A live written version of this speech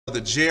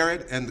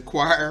Jared and the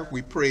choir.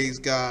 We praise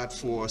God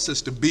for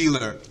Sister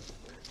Beeler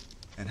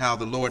and how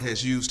the Lord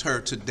has used her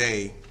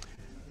today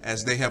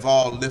as they have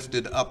all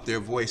lifted up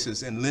their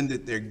voices and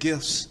lended their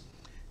gifts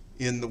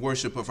in the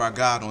worship of our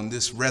God on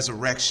this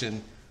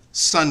Resurrection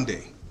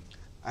Sunday.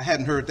 I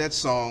hadn't heard that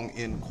song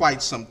in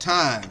quite some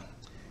time,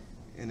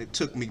 and it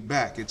took me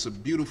back. It's a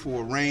beautiful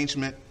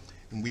arrangement,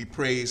 and we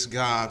praise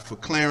God for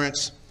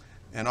Clarence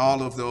and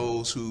all of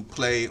those who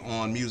play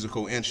on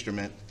musical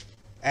instrument.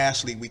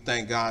 Ashley, we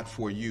thank God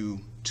for you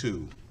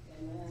too.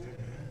 Amen.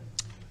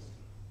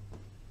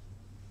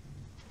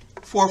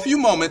 For a few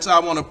moments, I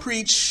want to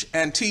preach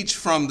and teach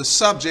from the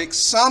subject,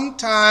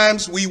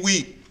 Sometimes We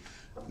Weep,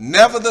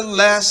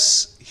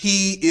 Nevertheless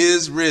He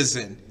is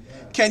Risen.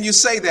 Can you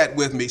say that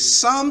with me?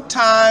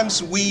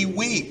 Sometimes we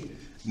weep,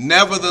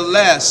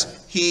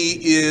 nevertheless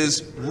He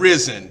is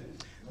risen.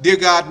 Dear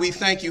God, we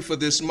thank you for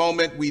this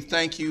moment. We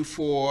thank you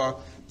for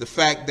the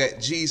fact that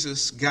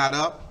Jesus got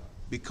up.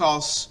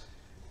 Because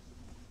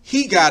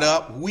He got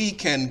up, we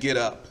can get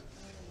up.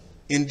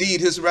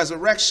 Indeed, His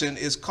resurrection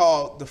is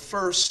called the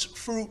first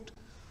fruit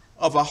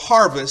of a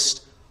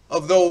harvest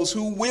of those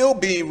who will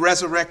be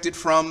resurrected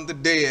from the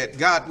dead.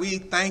 God, we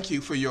thank you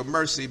for your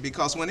mercy,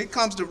 because when it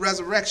comes to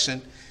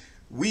resurrection,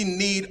 we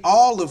need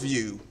all of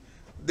you.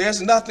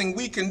 There's nothing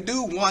we can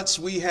do once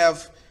we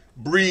have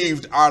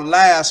breathed our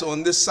last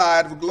on this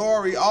side of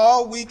glory.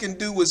 All we can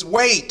do is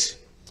wait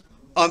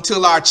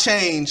until our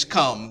change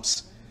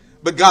comes.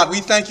 But God, we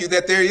thank you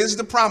that there is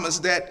the promise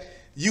that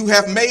you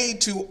have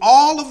made to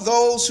all of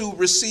those who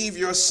receive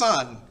your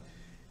Son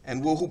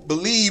and will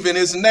believe in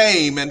his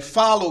name and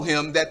follow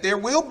him, that there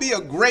will be a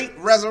great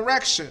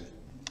resurrection,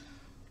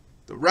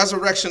 the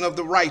resurrection of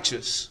the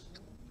righteous.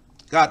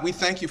 God, we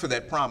thank you for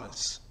that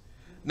promise.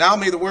 Now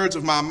may the words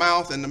of my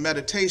mouth and the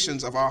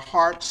meditations of our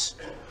hearts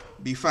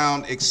be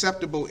found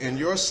acceptable in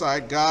your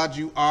sight. God,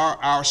 you are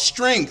our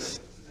strength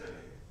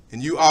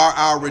and you are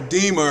our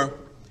Redeemer.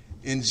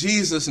 In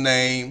Jesus'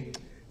 name,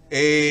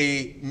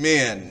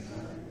 amen.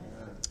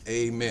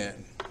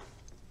 Amen.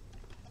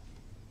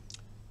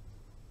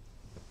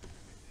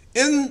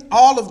 In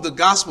all of the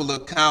gospel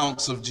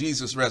accounts of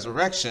Jesus'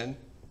 resurrection,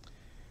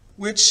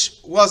 which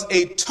was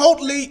a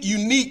totally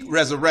unique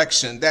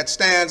resurrection that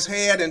stands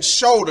head and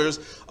shoulders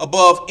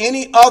above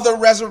any other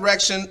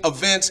resurrection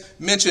events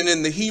mentioned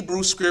in the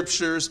Hebrew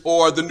Scriptures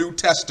or the New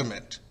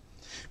Testament.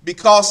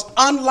 Because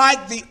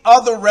unlike the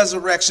other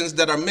resurrections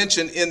that are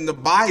mentioned in the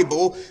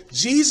Bible,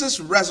 Jesus'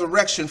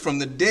 resurrection from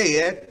the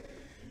dead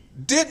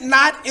did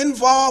not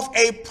involve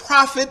a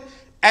prophet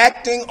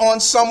acting on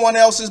someone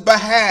else's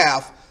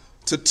behalf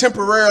to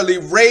temporarily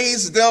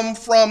raise them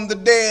from the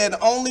dead,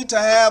 only to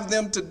have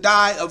them to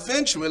die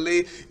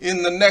eventually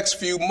in the next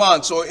few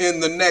months or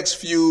in the next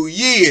few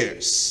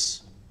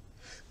years.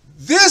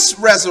 This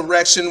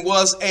resurrection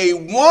was a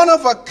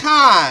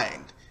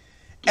one-of-a-kind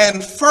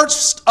and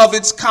first of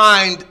its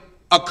kind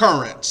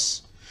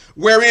occurrence,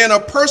 wherein a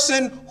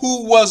person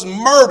who was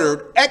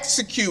murdered,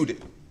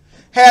 executed,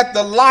 had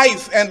the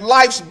life and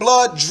life's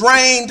blood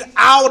drained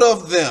out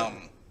of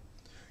them.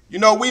 You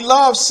know, we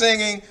love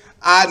singing,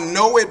 I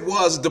know it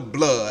was the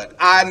blood.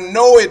 I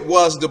know it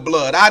was the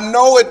blood. I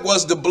know it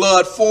was the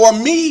blood for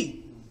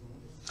me.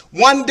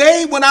 One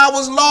day when I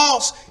was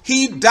lost,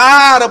 he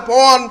died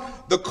upon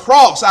the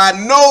cross. I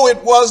know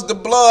it was the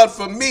blood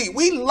for me.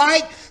 We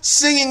like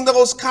singing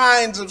those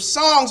kinds of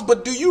songs,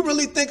 but do you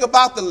really think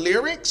about the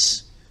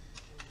lyrics?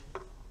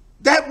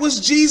 That was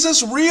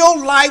Jesus'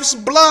 real life's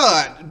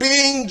blood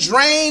being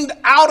drained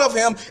out of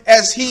him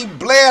as he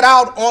bled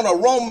out on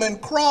a Roman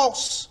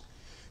cross,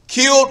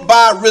 killed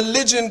by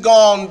religion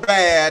gone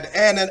bad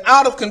and an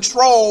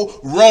out-of-control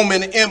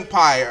Roman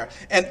Empire.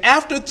 And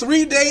after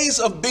 3 days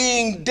of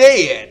being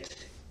dead,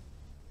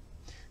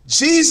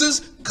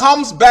 Jesus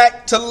comes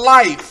back to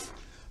life,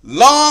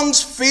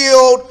 lungs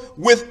filled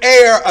with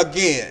air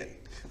again,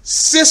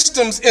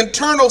 systems,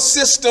 internal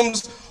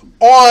systems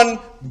on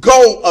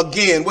go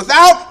again,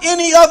 without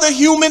any other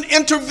human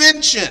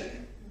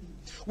intervention,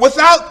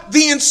 without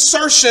the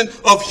insertion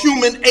of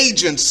human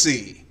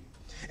agency.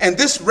 And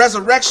this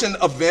resurrection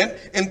event,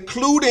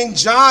 including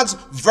John's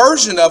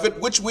version of it,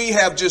 which we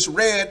have just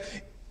read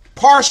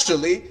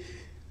partially,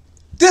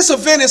 this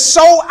event is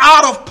so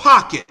out of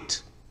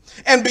pocket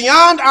and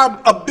beyond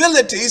our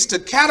abilities to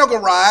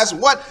categorize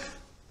what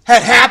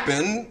had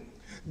happened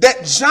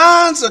that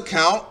John's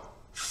account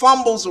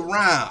fumbles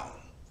around,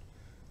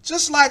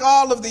 just like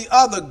all of the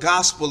other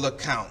gospel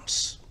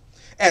accounts,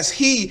 as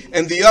he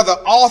and the other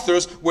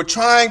authors were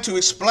trying to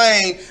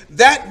explain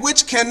that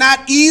which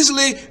cannot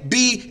easily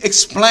be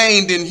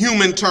explained in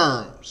human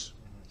terms.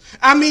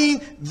 I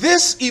mean,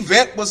 this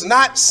event was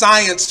not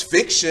science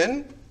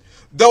fiction,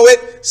 though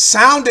it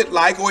sounded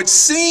like, or it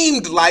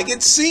seemed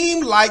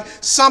like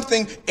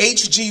something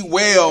H.G.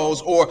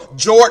 Wells or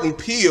Jordan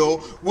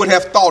Peele would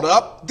have thought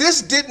up.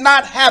 This did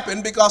not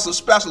happen because of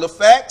special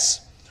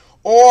effects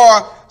or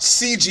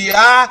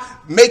CGI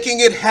making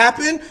it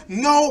happen.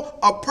 No,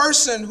 a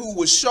person who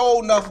was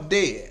sure enough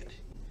dead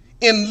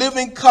in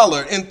living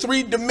color in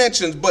 3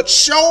 dimensions, but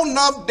sure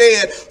enough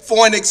dead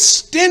for an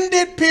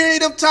extended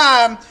period of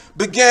time,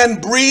 began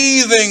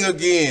breathing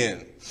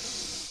again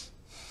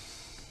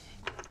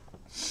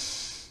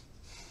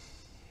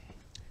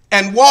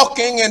and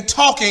walking and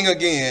talking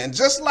again,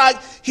 just like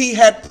he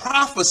had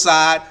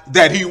prophesied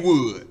that he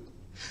would.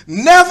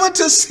 Never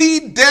to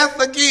see death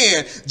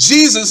again.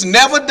 Jesus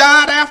never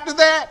died after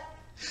that.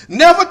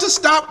 Never to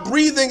stop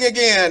breathing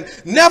again.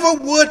 Never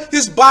would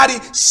his body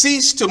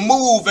cease to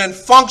move and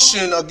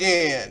function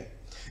again.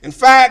 In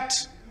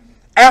fact,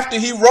 after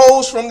he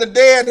rose from the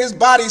dead, his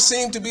body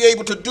seemed to be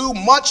able to do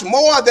much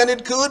more than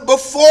it could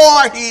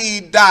before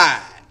he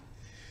died.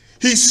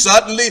 He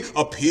suddenly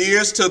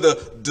appears to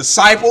the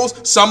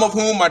disciples, some of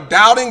whom are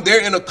doubting.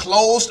 They're in a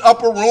closed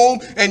upper room,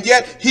 and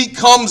yet he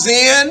comes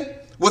in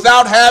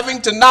without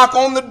having to knock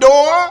on the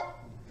door.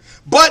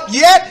 But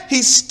yet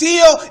he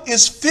still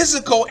is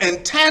physical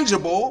and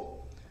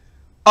tangible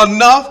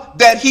enough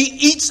that he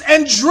eats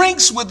and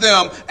drinks with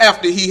them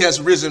after he has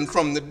risen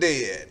from the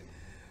dead.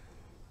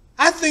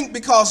 I think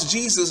because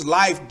Jesus'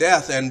 life,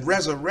 death, and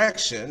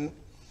resurrection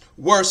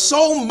were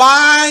so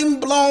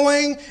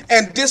mind-blowing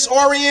and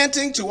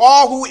disorienting to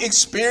all who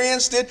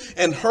experienced it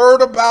and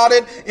heard about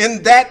it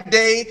in that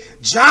day,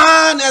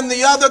 John and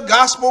the other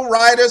gospel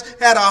writers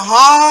had a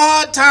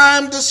hard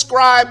time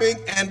describing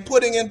and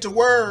putting into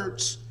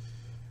words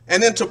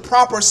and into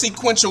proper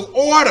sequential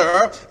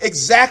order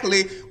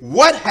exactly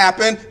what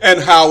happened and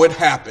how it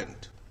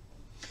happened.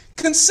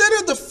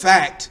 Consider the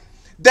fact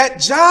that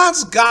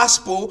John's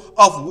gospel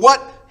of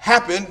what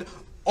happened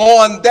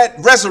on that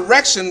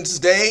resurrection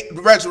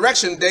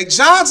day,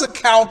 John's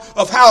account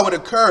of how it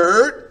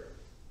occurred,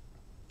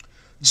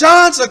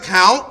 John's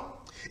account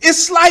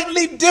is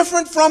slightly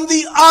different from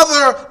the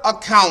other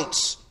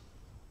accounts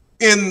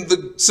in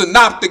the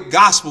synoptic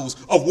gospels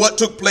of what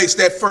took place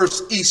that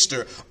first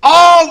Easter.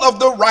 All of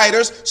the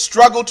writers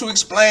struggle to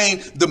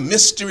explain the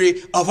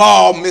mystery of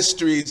all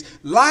mysteries.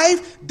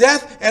 Life,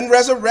 death, and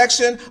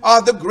resurrection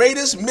are the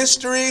greatest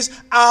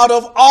mysteries out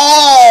of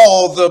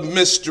all the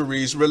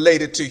mysteries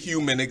related to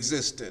human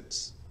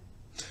existence.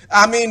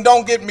 I mean,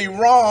 don't get me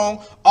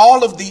wrong,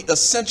 all of the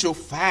essential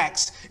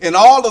facts in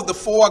all of the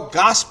 4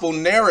 gospel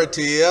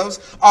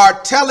narratives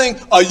are telling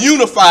a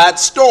unified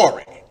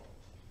story.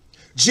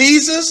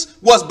 Jesus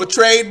was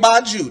betrayed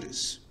by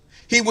Judas.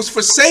 He was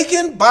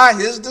forsaken by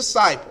his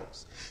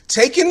disciples,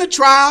 taken to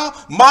trial,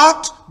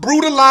 mocked,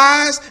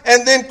 brutalized,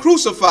 and then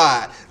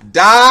crucified,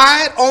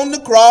 died on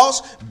the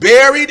cross,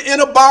 buried in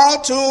a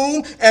borrowed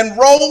tomb, and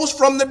rose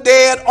from the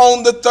dead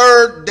on the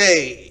 3rd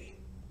day.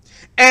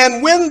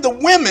 And when the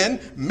women,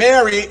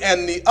 Mary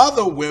and the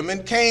other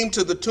women, came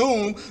to the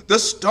tomb, the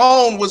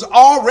stone was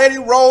already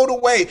rolled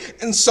away.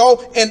 And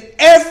so in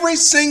every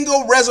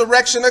single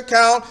resurrection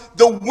account,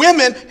 the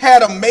women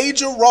had a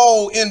major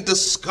role in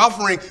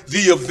discovering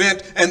the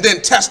event and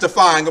then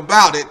testifying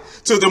about it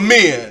to the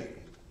men.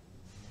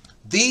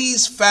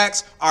 These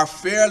facts are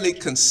fairly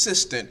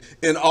consistent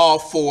in all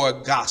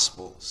 4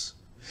 gospels.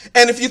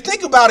 And if you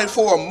think about it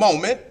for a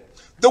moment,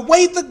 the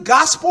way the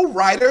gospel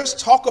writers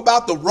talk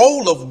about the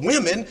role of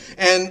women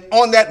and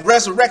on that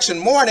resurrection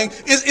morning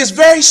is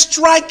very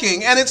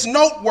striking, and it's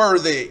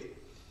noteworthy.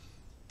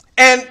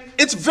 And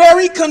it's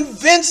very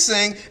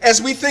convincing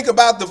as we think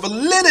about the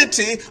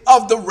validity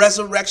of the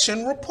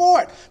resurrection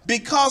report,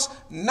 because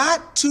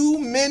not too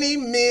many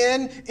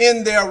men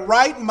in their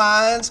right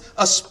minds,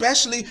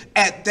 especially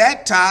at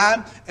that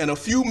time, and a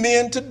few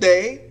men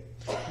today,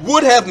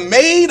 would have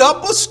made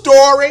up a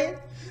story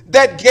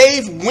that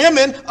gave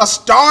women a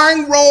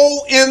starring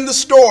role in the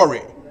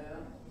story,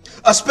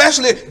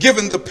 especially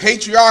given the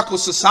patriarchal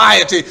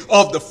society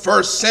of the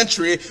 1st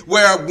century,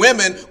 where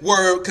women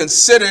were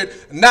considered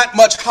not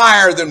much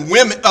higher than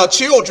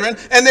children,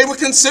 and they were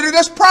considered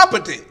as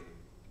property.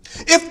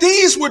 If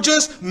these were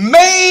just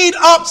made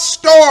up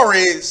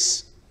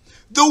stories,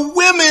 the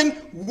women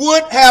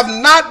would have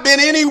not been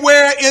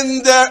anywhere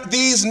in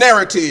these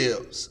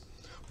narratives.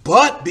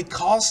 But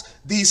because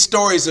these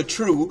stories are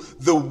true,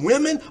 the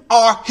women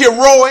are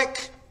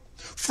heroic.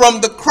 From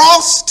the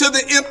cross to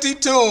the empty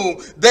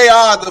tomb, they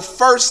are the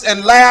first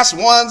and last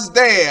ones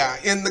there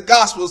in the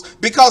Gospels,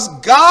 because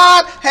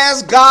God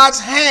has God's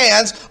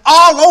hands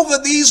all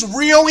over these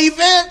real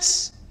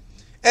events.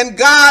 And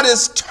God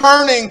is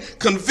turning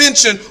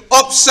convention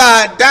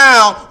upside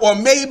down, or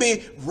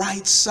maybe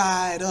right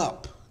side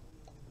up.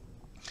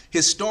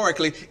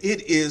 Historically,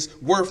 it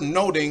is worth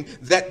noting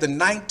that the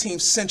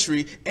 19th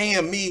century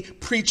AME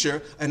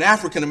preacher, an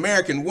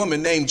African-American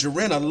woman named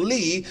Joanna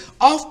Lee,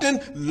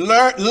 often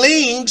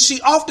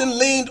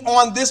leaned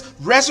on this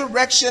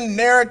resurrection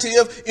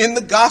narrative in the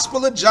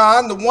Gospel of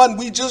John, the one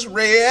we just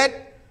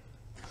read,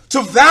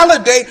 to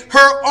validate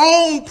her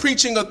own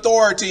preaching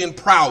authority and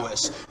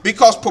prowess.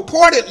 Because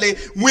purportedly,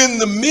 when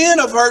the men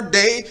of her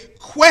day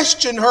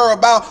questioned her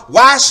about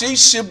why she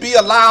should be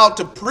allowed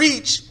to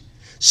preach,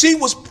 she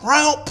was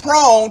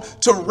prone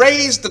to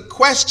raise the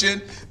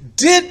question,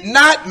 did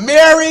not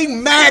Mary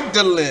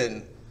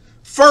Magdalene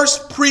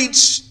first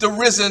preach the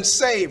risen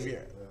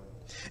Savior?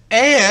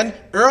 and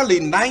early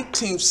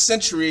 19th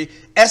century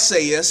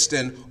essayist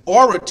and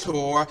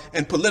orator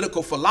and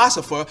political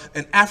philosopher,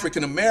 an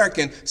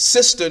African-American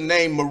sister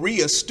named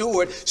Maria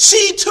Stewart,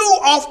 she too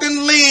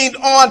often leaned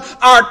on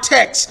our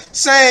text,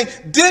 saying,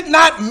 did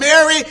not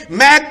Mary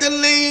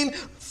Magdalene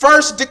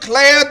first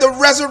declare the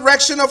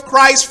resurrection of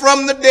Christ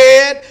from the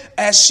dead,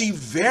 as she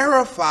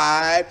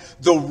verified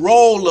the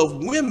role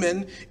of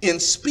women in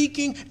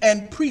speaking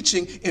and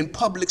preaching in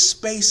public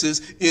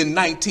spaces in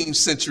 19th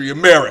century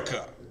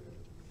America.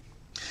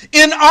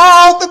 In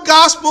all the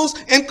Gospels,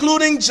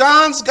 including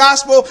John's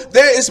Gospel,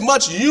 there is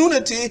much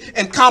unity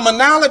and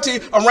commonality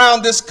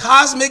around this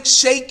cosmic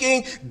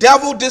shaking,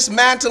 devil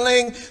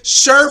dismantling,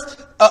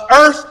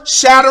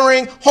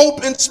 earth-shattering,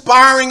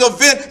 hope-inspiring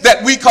event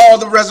that we call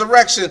the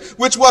resurrection,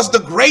 which was the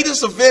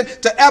greatest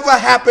event to ever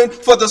happen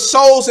for the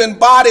souls and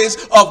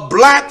bodies of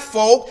black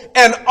folk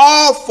and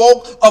all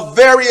folk of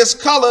various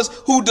colors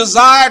who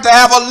desire to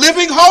have a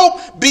living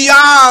hope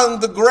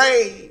beyond the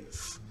grave.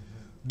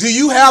 Do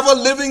you have a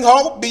living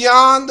hope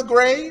beyond the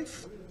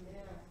grave?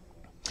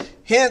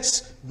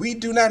 Hence, we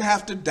do not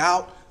have to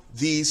doubt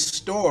these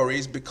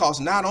stories, because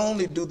not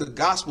only do the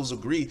Gospels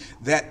agree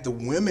that the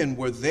women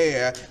were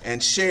there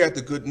and shared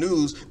the good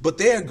news, but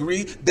they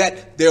agree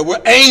that there were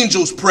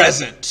angels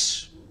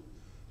present.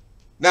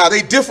 Now,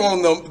 they differ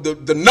on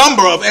the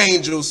number of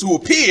angels who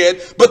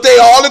appeared, but they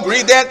all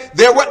agree that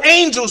there were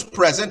angels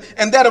present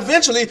and that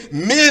eventually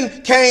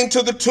men came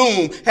to the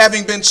tomb,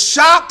 having been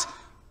shocked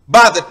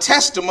by the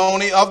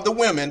testimony of the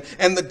women.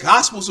 And the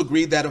Gospels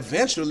agree that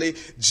eventually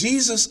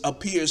Jesus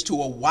appears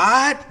to a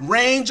wide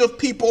range of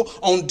people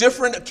on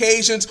different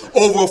occasions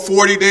over a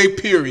 40-day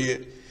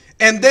period.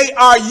 And they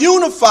are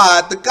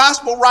unified. The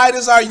Gospel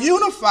writers are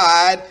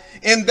unified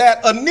in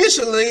that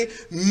initially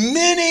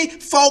many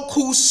folk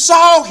who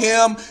saw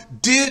him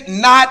did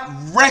not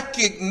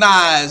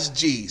recognize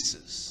Jesus.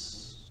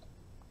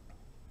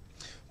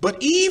 But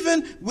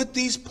even with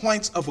these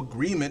points of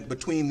agreement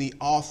between the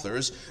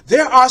authors,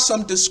 there are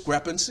some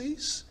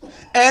discrepancies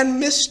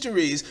and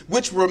mysteries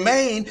which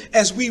remain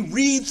as we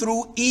read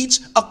through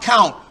each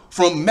account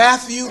from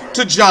Matthew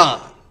to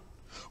John.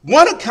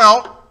 One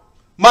account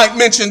might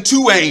mention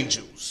 2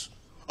 angels,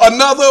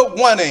 another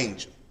 1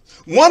 angel.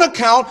 One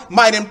account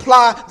might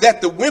imply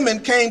that the women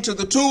came to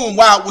the tomb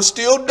while it was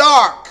still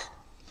dark.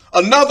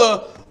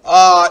 Another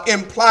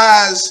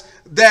implies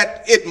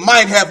that it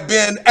might have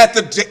been at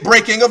the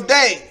breaking of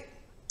day,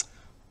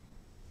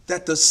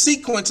 that the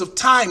sequence of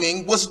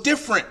timing was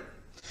different.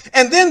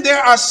 And then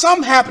there are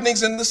some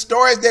happenings in the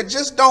stories that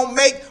just don't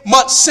make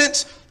much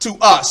sense to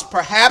us.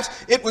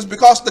 Perhaps it was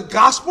because the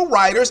gospel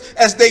writers,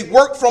 as they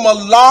worked from a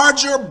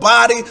larger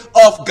body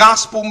of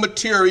gospel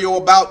material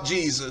about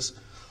Jesus,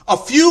 a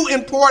few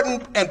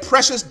important and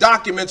precious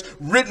documents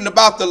written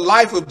about the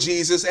life of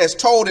Jesus as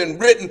told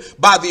and written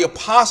by the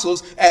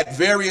apostles at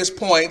various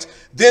points,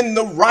 then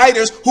the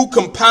writers who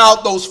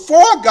compiled those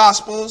 4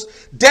 gospels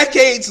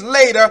decades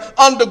later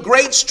under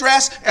great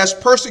stress as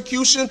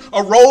persecution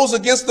arose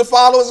against the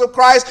followers of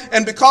Christ,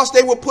 and because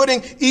they were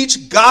putting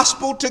each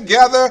gospel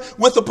together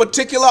with a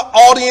particular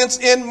audience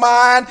in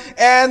mind,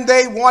 and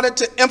they wanted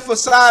to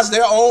emphasize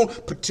their own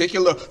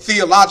particular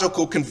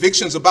theological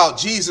convictions about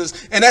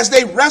Jesus, and as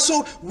they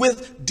wrestled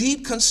with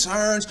deep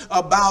concerns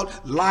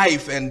about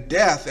life and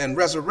death and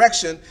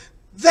resurrection,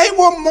 they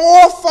were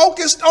more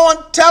focused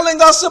on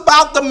telling us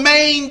about the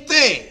main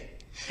thing.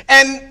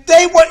 And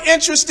they were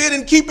interested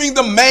in keeping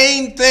the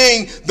main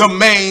thing,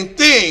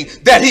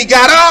 that he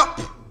got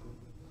up.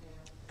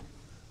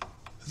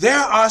 There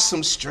are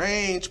some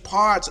strange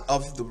parts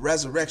of the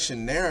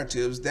resurrection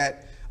narratives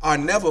that are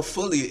never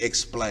fully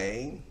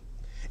explained.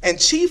 And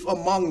chief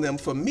among them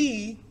for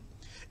me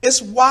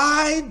is,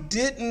 why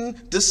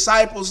didn't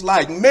disciples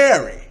like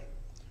Mary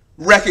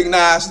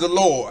recognize the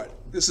Lord?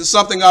 This is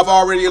something I've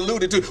already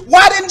alluded to.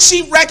 Why didn't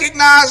she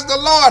recognize the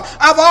Lord?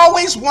 I've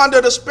always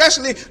wondered,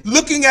 especially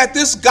looking at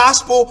this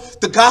gospel,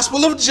 the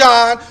Gospel of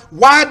John,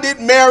 why did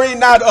Mary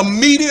not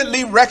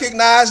immediately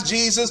recognize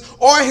Jesus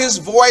or his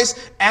voice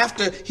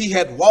after he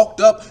had walked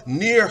up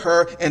near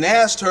her and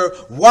asked her,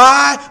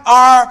 "Why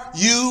are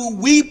you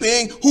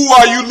weeping? Who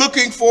are you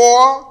looking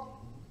for?"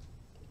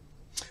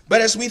 But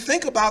as we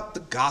think about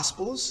the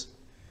Gospels,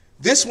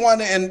 this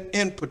one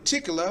in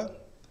particular,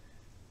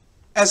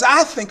 as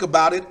I think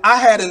about it, I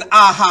had an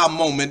aha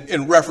moment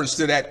in reference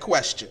to that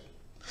question,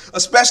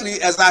 especially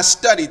as I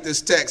studied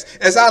this text.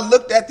 As I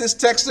looked at this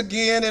text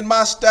again in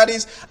my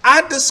studies,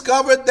 I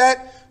discovered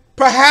that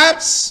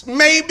perhaps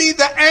maybe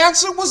the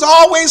answer was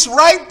always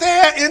right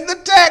there in the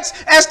text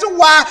as to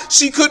why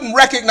she couldn't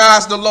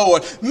recognize the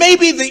Lord.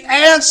 Maybe the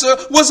answer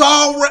was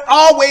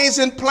always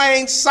in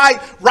plain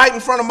sight, right in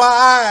front of my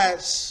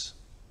eyes.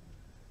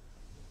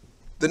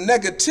 The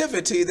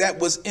negativity that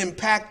was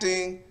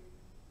impacting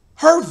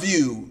her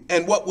view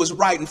and what was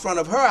right in front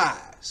of her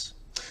eyes.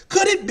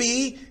 Could it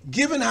be,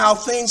 given how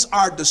things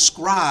are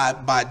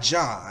described by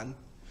John,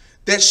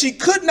 that she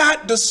could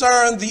not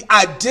discern the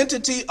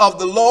identity of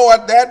the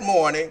Lord that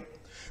morning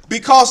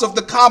because of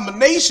the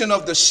combination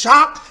of the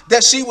shock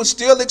that she was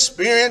still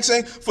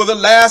experiencing for the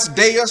last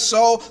day or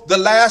so, the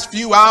last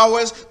few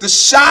hours, the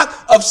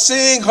shock of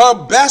seeing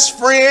her best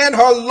friend,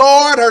 her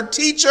Lord, her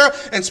teacher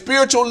and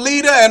spiritual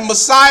leader and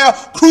Messiah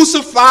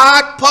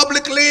crucified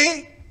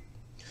publicly.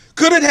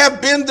 Could it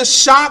have been the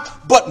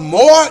shock? But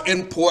more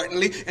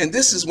importantly, and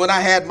this is when I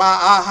had my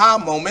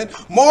aha moment,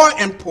 more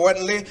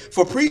importantly,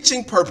 for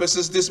preaching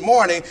purposes this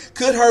morning,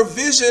 could her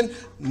vision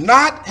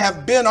not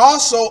have been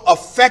also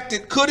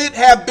affected? Could it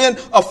have been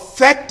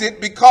affected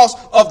because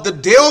of the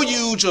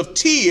deluge of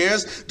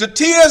tears, the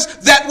tears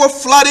that were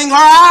flooding her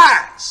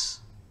eyes?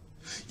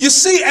 You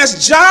see,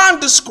 as John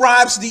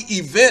describes the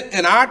event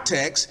in our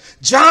text,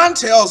 John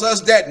tells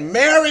us that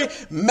Mary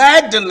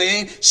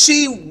Magdalene,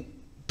 she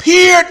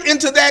peered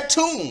into that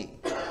tomb.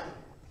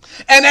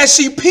 And as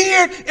she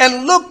peered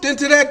and looked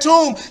into that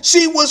tomb,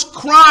 she was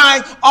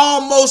crying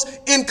almost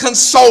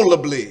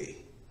inconsolably.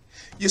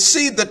 You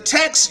see, the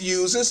text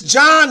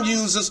John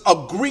uses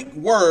a Greek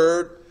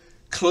word,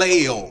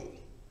 kleo.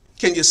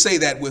 Can you say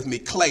that with me?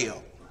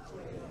 Kleo.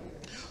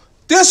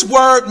 This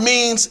word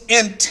means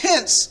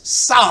intense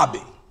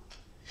sobbing.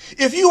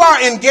 If you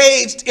are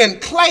engaged in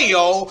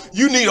kleo,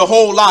 you need a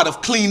whole lot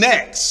of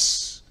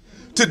Kleenex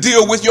to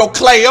deal with your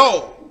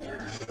kleo.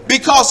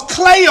 Because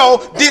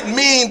kleo didn't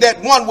mean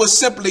that one was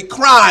simply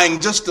crying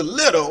just a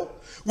little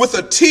with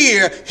a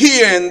tear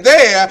here and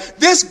there.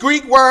 This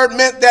Greek word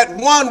meant that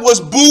one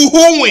was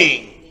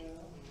boo-hooing.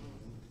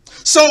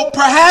 So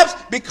perhaps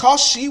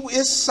because she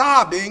is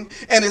sobbing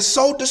and is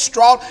so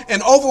distraught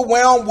and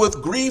overwhelmed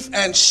with grief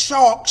and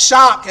shock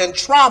and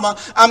trauma,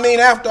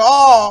 after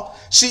all,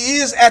 she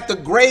is at the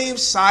grave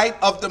site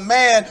of the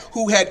man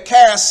who had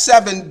cast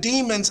 7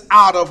 demons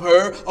out of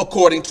her,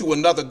 according to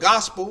another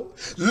gospel,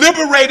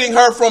 liberating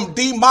her from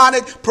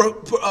demonic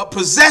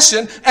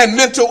possession and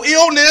mental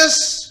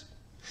illness.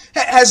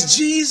 Has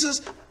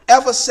Jesus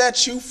ever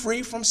set you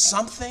free from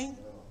something?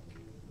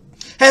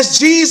 Has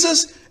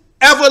Jesus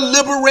ever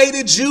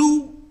liberated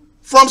you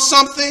from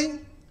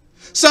something?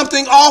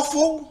 Something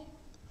awful,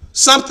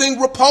 something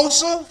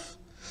repulsive,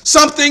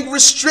 something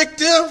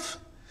restrictive,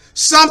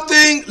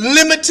 something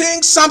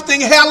limiting,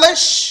 something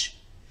hellish.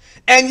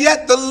 And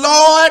yet the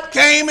Lord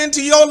came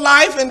into your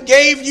life and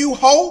gave you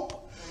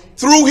hope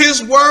through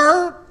his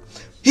word.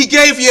 He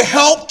gave you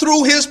help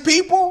through his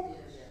people.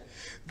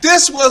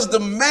 This was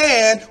the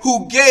man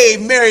who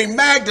gave Mary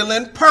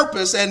Magdalene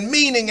purpose and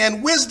meaning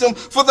and wisdom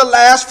for the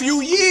last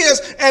few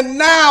years. And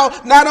now,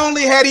 not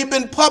only had he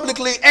been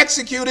publicly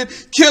executed,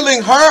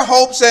 killing her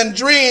hopes and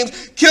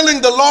dreams,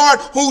 killing the Lord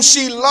who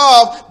she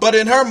loved, but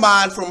in her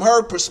mind, from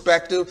her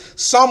perspective,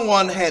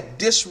 someone had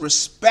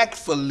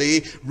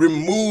disrespectfully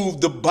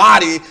removed the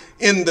body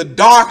in the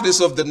darkness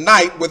of the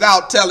night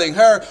without telling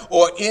her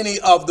or any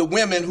of the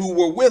women who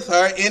were with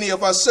her, any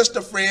of her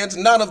sister friends.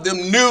 None of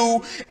them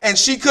knew, and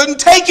she couldn't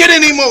take it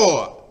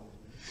anymore.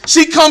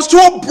 She comes to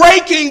a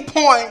breaking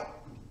point.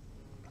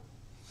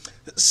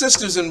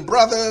 Sisters and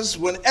brothers,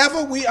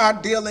 whenever we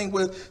are dealing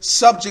with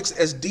subjects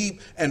as deep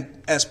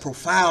and as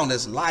profound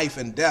as life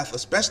and death,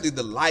 especially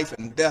the life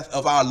and death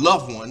of our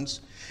loved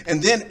ones,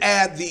 and then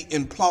add the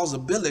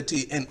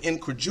implausibility and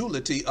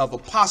incredulity of a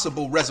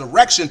possible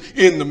resurrection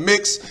in the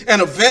mix,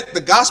 an event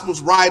the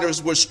Gospels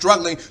writers were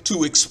struggling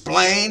to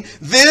explain,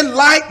 then,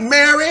 like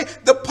Mary,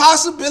 the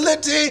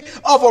possibility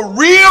of a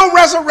real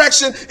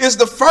resurrection is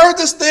the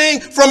furthest thing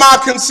from our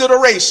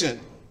consideration.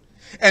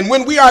 And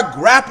when we are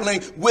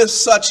grappling with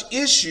such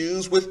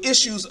issues, with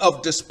issues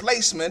of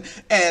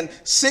displacement and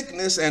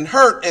sickness and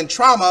hurt and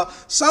trauma,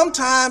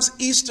 sometimes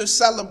Easter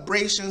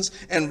celebrations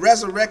and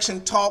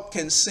resurrection talk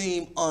can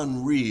seem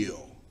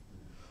unreal,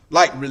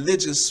 like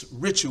religious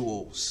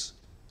rituals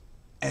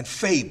and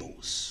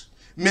fables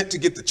meant to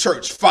get the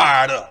church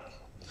fired up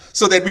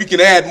so that we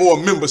can add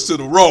more members to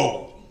the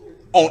roll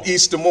on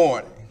Easter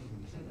morning.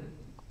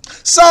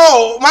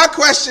 So my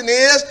question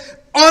is,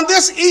 on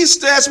this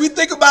Easter, as we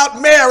think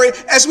about Mary,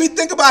 as we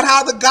think about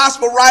how the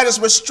gospel writers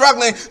were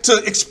struggling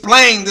to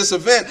explain this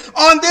event,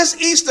 on this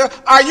Easter,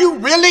 are you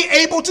really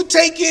able to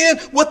take in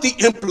what the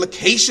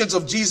implications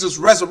of Jesus'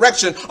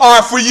 resurrection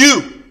are for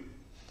you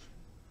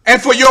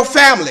and for your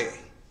family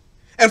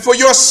and for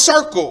your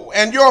circle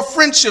and your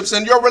friendships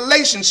and your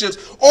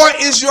relationships? Or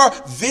is your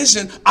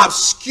vision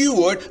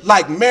obscured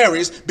like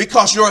Mary's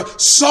because your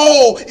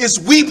soul is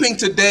weeping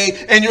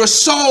today and your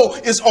soul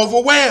is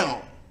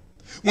overwhelmed?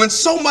 When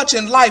so much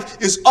in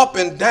life is up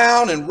and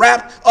down and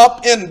wrapped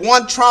up in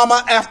one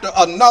trauma after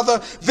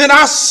another, then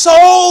our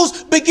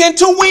souls begin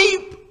to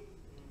weep.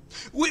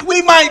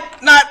 We might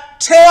not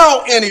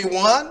tell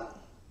anyone.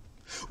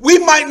 We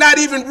might not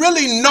even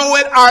really know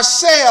it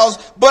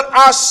ourselves, but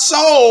our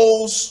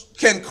souls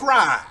can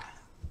cry.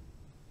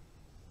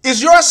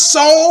 Is your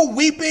soul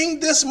weeping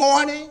this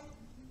morning?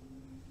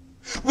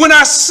 When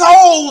our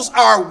souls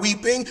are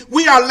weeping,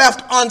 we are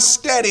left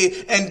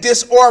unsteady and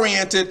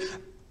disoriented,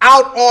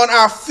 out on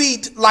our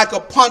feet like a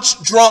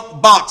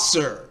punch-drunk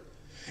boxer.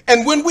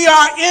 And when we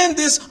are in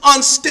this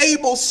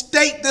unstable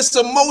state, this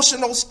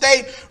emotional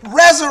state,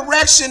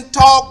 resurrection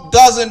talk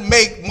doesn't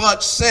make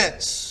much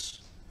sense.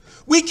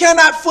 We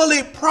cannot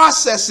fully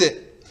process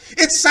it.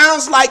 It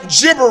sounds like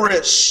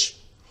gibberish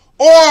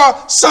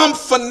or some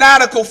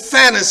fanatical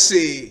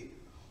fantasy.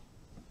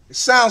 It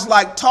sounds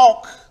like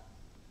talk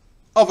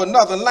of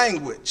another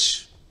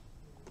language.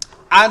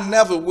 I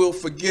never will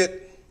forget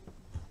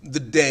the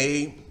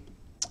day.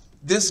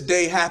 This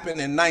day happened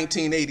in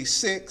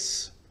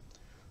 1986.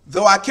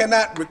 Though I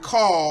cannot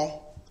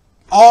recall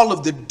all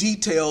of the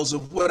details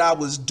of what I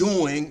was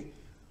doing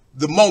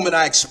the moment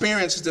I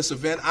experienced this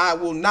event, I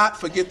will not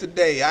forget the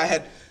day. I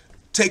had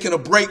taken a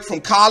break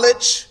from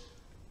college.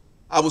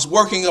 I was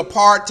working a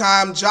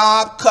part-time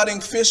job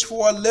cutting fish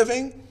for a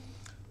living.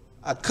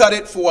 I cut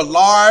it for a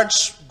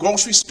large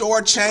grocery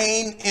store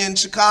chain in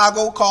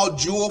Chicago called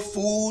Jewel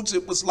Foods.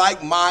 It was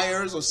like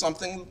Myers or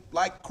something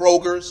like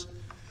Kroger's.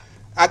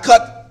 I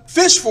cut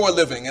fish for a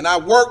living, and I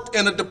worked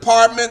in a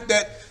department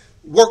that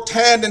worked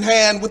hand in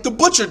hand with the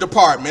butcher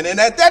department. And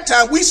at that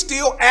time, we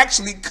still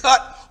actually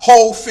cut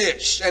whole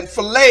fish and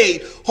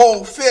filleted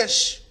whole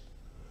fish.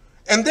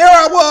 And there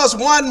I was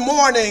one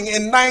morning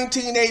in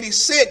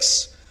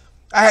 1986.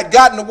 I had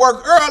gotten to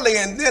work early,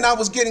 and then I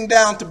was getting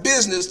down to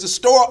business. The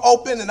store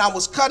opened, and I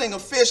was cutting a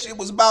fish. It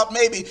was about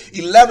maybe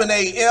 11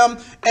 a.m.,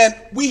 and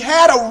we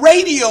had a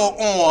radio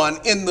on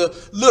in the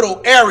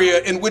little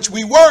area in which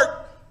we worked.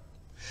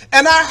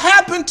 And I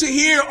happened to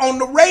hear on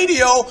the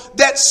radio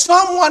that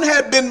someone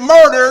had been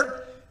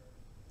murdered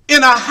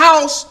in a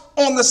house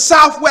on the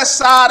southwest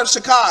side of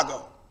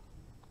Chicago.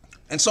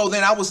 And so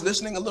then I was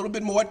listening a little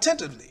bit more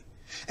attentively.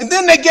 And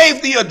then they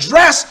gave the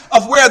address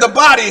of where the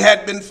body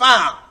had been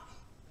found.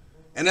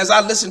 And as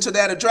I listened to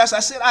that address, I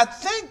said, I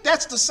think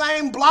that's the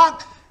same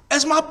block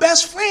as my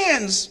best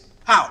friend's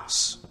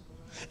house.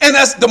 And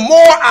as the more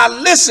I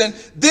listened,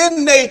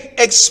 then they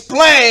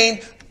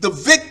explained the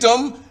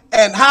victim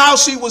and how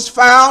she was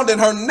found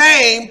and her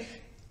name.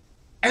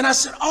 And I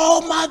said,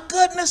 oh my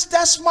goodness,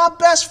 that's my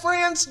best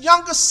friend's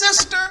younger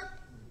sister.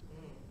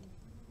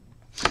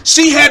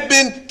 She had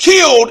been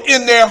killed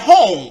in their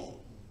home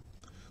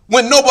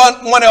when no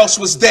one else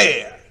was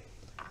there.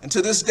 And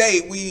to this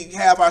day, we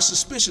have our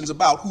suspicions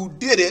about who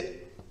did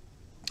it.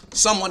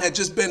 Someone had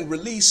just been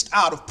released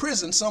out of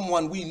prison,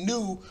 someone we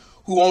knew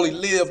who only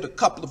lived a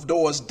couple of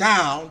doors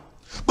down.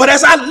 But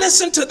as I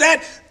listened to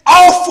that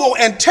awful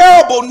and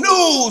terrible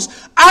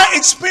news, I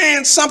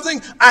experienced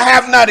something I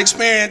have not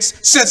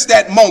experienced since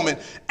that moment.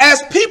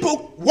 As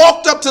people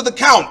walked up to the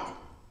counter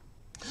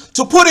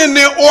to put in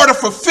their order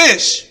for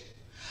fish,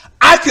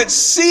 I could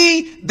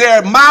see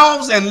their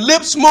mouths and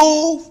lips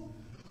move,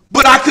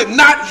 but I could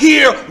not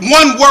hear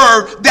one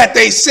word that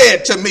they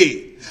said to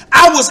me.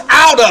 I was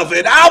out of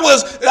it. I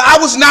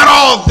was not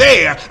all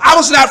there. I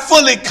was not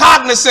fully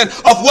cognizant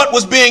of what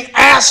was being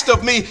asked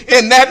of me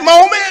in that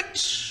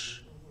moment.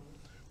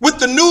 With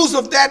the news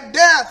of that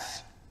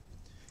death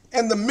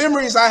and the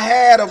memories I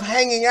had of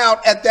hanging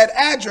out at that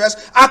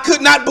address, I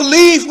could not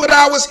believe what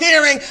I was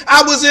hearing.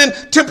 I was in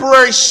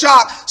temporary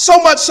shock, so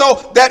much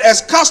so that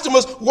as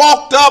customers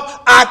walked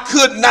up, I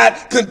could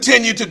not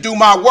continue to do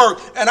my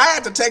work. And I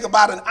had to take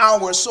about an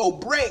hour or so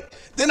break.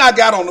 Then I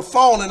got on the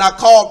phone and I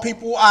called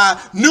people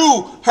I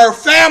knew, her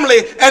family,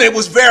 and it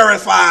was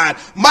verified.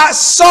 My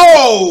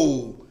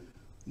soul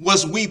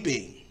was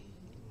weeping.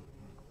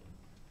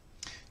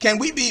 Can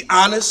we be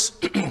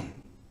honest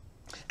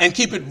and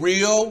keep it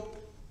real?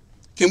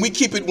 Can we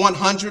keep it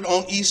 100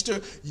 on Easter?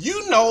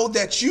 You know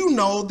that you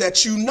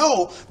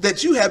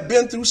have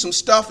been through some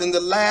stuff in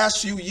the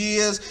last few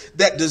years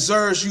that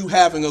deserves you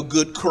having a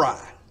good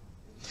cry.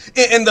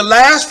 In the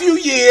last few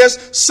years,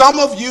 some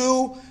of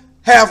you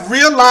have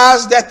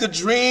realized that the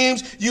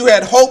dreams you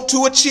had hoped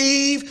to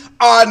achieve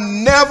are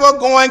never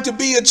going to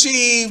be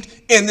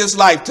achieved in this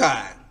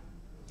lifetime.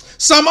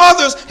 Some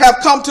others have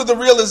come to the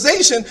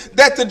realization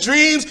that the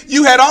dreams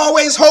you had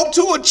always hoped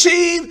to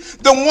achieve,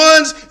 the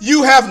ones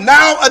you have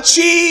now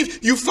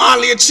achieved, you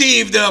finally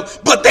achieved them,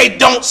 but they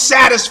don't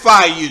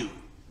satisfy you.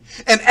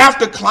 And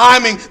after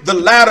climbing the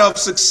ladder of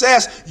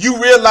success, you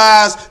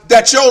realize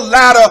that your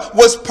ladder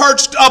was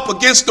perched up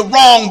against the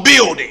wrong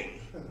building.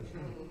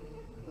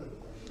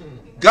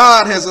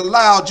 God has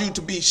allowed you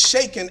to be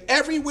shaken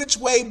every which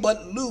way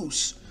but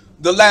loose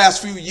the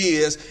last few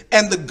years,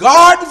 and the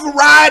garden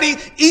variety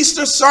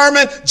Easter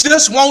sermon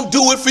just won't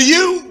do it for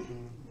you.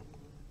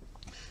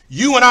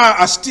 You and I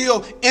are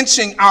still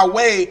inching our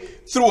way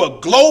through a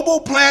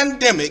global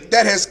pandemic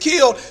that has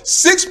killed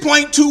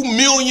 6.2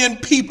 million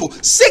people.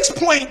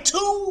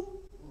 6.2?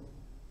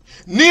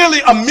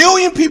 Nearly 1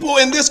 million people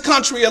in this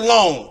country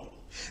alone.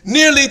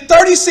 Nearly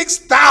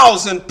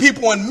 36,000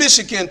 people in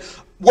Michigan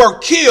were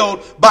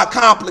killed by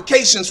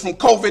complications from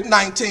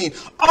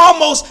COVID-19.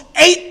 Almost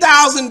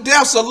 8,000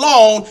 deaths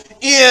alone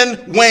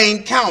in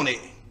Wayne County.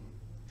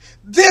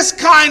 This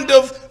kind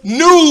of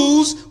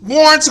news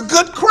warrants a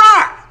good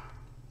cry.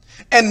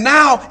 And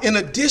now, in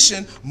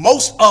addition,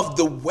 most of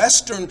the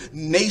Western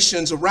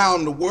nations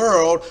around the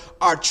world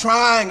are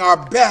trying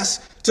our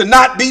best to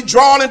not be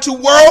drawn into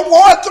World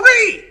War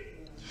III.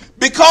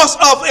 Because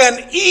of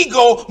an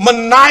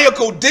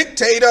egomaniacal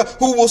dictator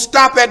who will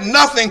stop at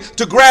nothing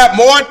to grab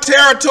more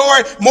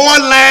territory, more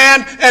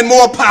land, and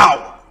more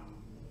power.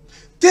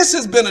 This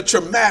has been a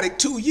traumatic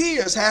 2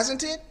 years,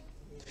 hasn't it?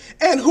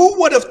 And who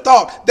would have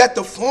thought that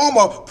the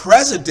former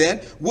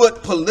president would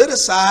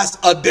politicize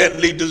a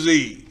deadly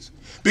disease?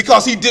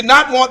 Because he did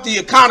not want the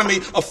economy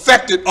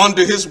affected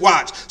under his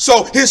watch.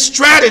 So his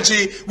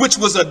strategy, which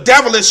was a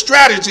devilish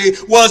strategy,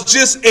 was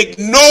just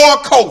ignore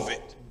COVID.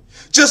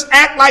 Just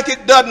act like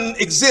it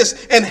doesn't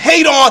exist and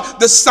hate on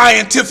the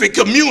scientific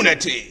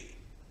community.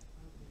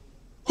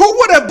 Who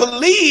would have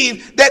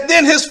believed that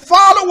then his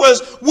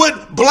followers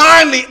would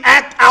blindly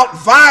act out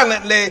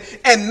violently,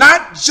 and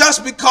not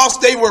just because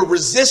they were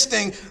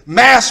resisting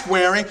mask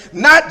wearing,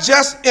 not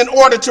just in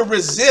order to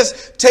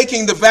resist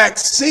taking the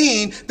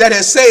vaccine that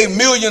has saved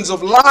millions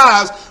of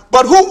lives,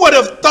 but who would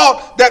have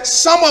thought that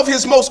some of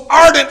his most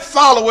ardent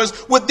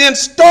followers would then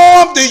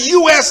storm the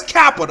U.S.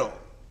 Capitol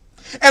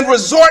and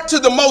resort to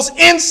the most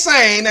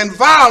insane and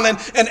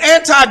violent and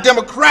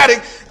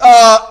anti-democratic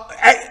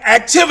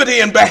activity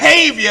and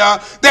behavior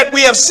that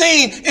we have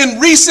seen in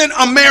recent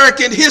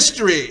American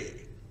history?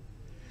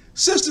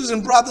 Sisters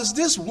and brothers,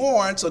 this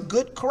warrants a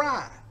good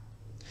cry.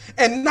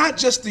 And not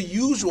just the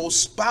usual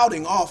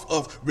spouting off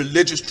of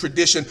religious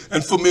tradition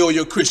and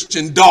familiar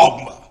Christian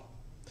dogma.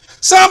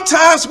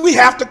 Sometimes we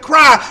have to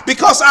cry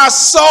because our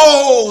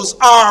souls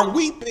are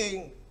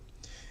weeping.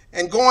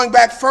 And going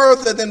back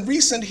further than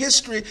recent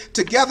history,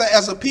 together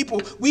as a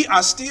people, we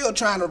are still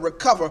trying to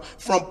recover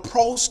from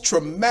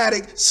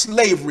post-traumatic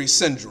slavery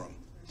syndrome,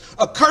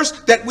 a curse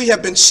that we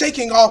have been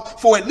shaking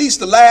off for at least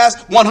the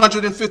last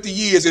 150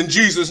 years in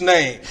Jesus'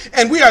 name.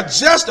 And we are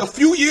just a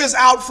few years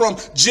out from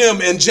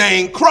Jim and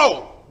Jane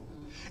Crow.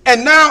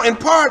 And now, in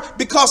part,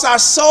 because our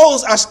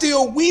souls are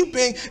still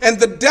weeping and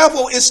the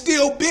devil is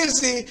still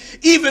busy,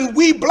 even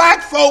we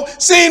black folk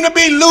seem to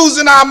be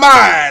losing our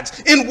minds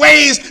in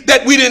ways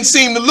that we didn't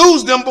seem to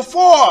lose them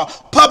before,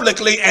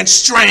 publicly and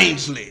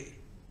strangely.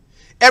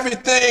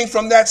 Everything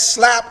from that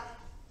slap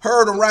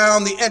heard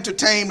around the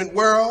entertainment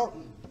world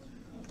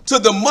to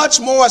the much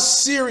more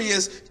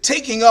serious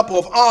taking up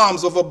of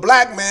arms of a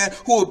black man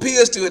who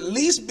appears to at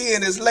least be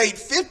in his late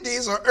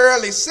 50s or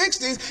early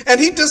 60s, and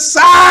he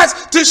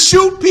decides to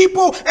shoot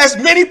people, as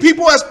many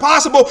people as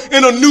possible,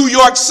 in a New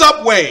York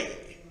subway.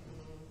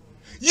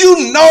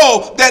 You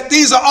know that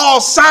these are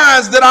all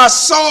signs that our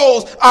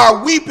souls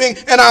are weeping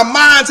and our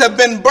minds have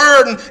been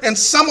burdened, and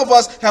some of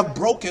us have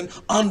broken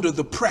under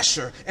the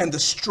pressure and the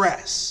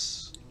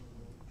stress.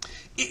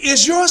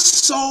 Is your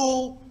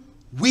soul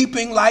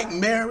weeping like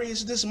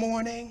Mary's this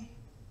morning?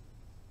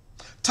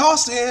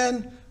 Toss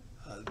in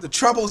the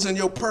troubles in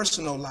your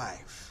personal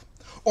life,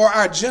 or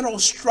our general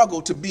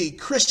struggle to be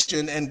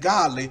Christian and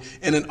godly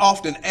in an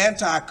often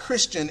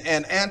anti-Christian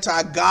and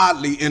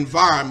anti-godly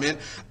environment,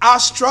 our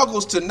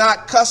struggles to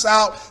not cuss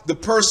out the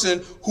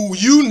person who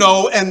you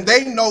know and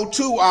they know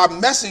too are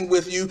messing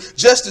with you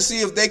just to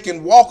see if they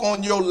can walk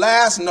on your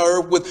last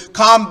nerve with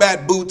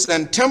combat boots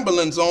and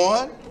Timberlands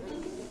on.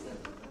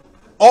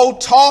 Oh,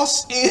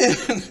 toss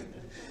in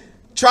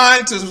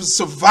trying to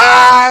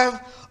survive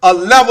a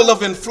level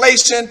of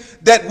inflation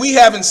that we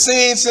haven't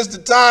seen since the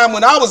time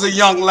when I was a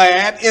young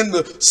lad in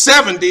the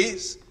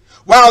 70s,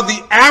 while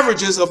the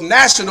averages of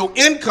national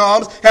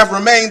incomes have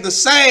remained the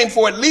same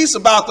for at least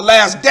about the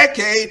last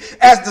decade,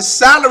 as the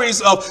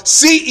salaries of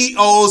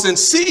CEOs and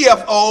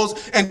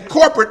CFOs and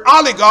corporate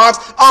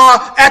oligarchs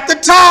are at the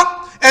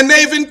top, and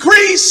they've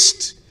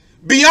increased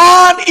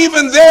beyond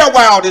even their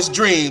wildest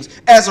dreams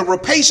as a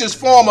rapacious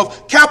form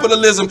of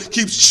capitalism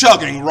keeps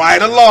chugging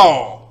right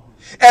along,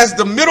 as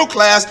the middle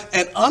class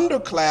and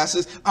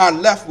underclasses are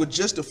left with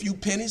just a few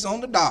pennies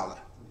on the dollar.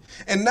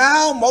 And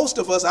now most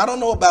of us, I don't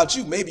know about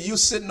you, maybe you're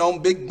sitting on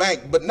big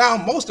bank, but now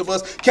most of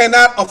us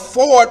cannot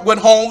afford what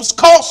homes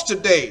cost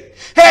today.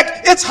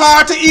 Heck, it's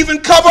hard to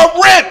even cover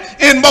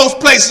rent in most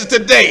places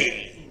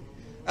today,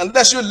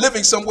 unless you're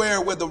living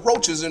somewhere where the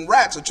roaches and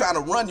rats are trying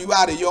to run you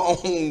out of your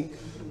own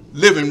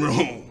living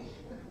room.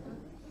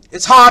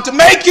 It's hard to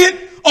make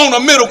it on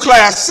a middle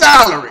class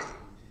salary.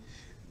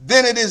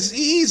 Then it is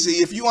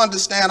easy, if you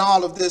understand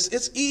all of this,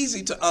 it's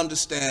easy to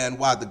understand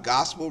why the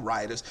gospel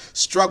writers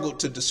struggled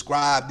to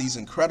describe these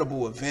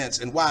incredible events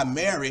and why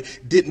Mary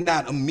did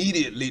not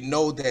immediately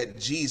know that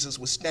Jesus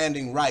was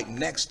standing right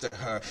next to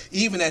her,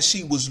 even as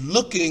she was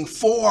looking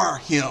for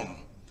him.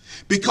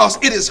 Because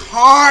it is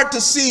hard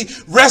to see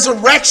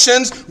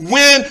resurrections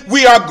when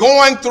we are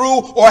going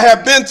through or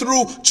have been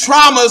through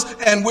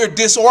traumas and we're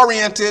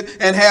disoriented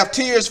and have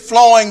tears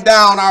flowing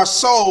down our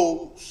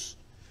souls.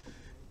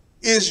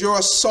 Is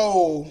your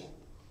soul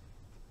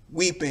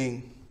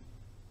weeping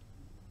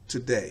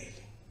today?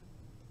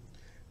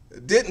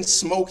 Didn't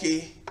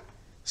Smokey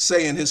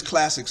say in his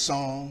classic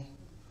song,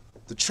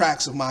 "The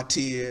Tracks of My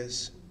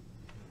Tears,"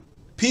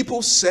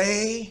 people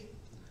say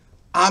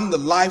I'm the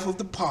life of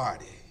the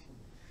party,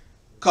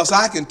 'cause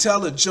I can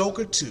tell a joke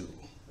or two.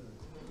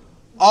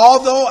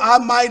 Although I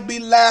might be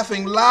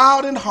laughing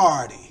loud and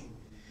hearty,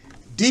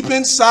 deep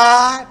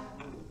inside,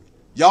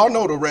 y'all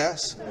know the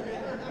rest.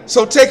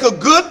 So take a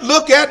good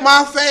look at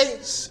my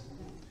face.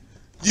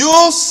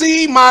 You'll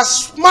see my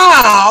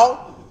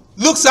smile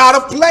looks out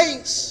of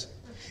place.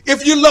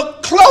 If you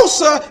look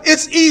closer,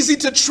 it's easy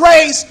to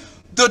trace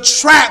the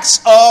tracks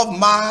of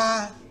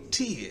my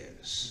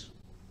tears.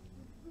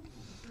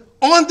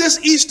 On this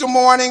Easter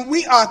morning,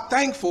 we are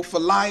thankful for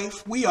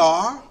life. We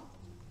are.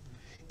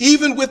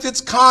 Even with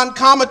its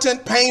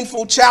concomitant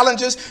painful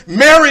challenges,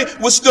 Mary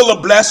was still a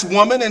blessed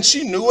woman, and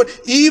she knew it.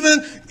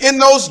 Even in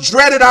those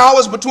dreaded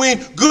hours between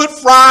Good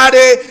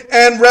Friday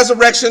and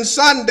Resurrection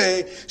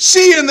Sunday,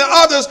 she and the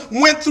others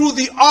went through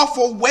the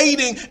awful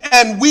waiting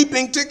and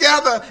weeping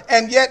together,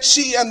 and yet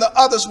she and the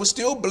others were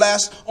still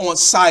blessed on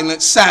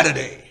Silent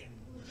Saturday.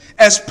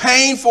 As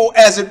painful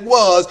as it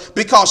was,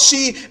 because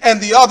she and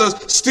the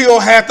others still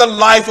had the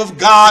life of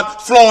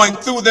God flowing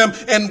through them.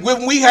 And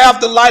when we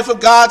have the life of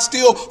God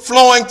still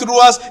flowing through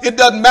us, it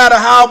doesn't matter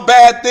how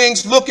bad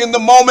things look in the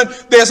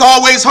moment, there's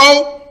always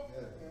hope.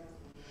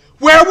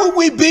 Where would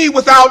we be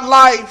without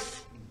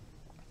life?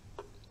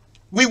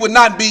 We would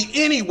not be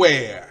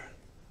anywhere.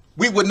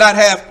 We would not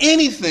have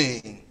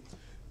anything,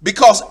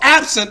 because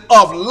absent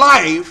of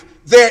life,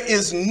 there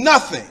is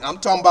nothing. I'm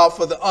talking about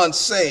for the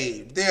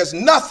unsaved. There's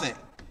nothing.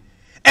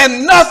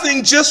 And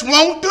nothing just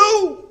won't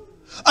do,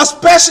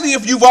 especially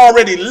if you've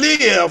already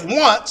lived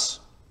once.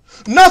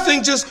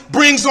 Nothing just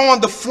brings on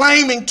the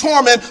flaming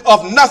torment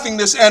of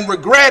nothingness and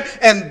regret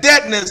and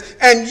deadness.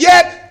 And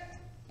yet,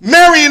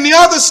 Mary and the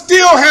others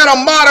still had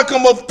a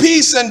modicum of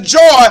peace and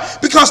joy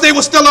because they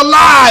were still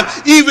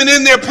alive, even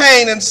in their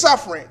pain and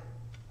suffering.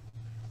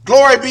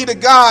 Glory be to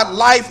God.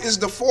 Life is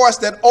the force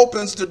that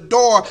opens the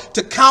door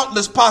to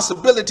countless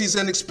possibilities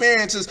and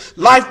experiences.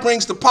 Life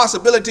brings the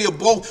possibility of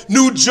both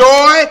new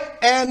joy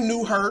and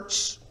new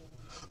hurts,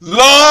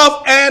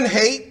 love and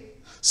hate,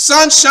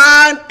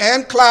 sunshine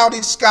and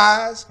cloudy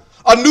skies,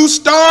 a new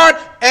start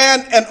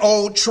and an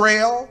old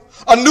trail,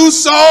 a new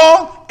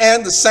song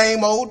and the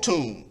same old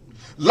tune.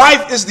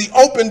 Life is the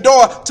open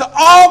door to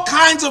all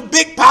kinds of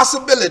big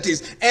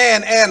possibilities,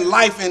 and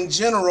life in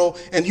general,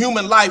 and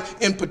human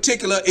life in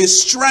particular, is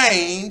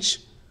strange.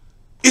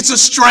 It's a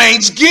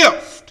strange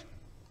gift.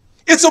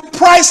 It's a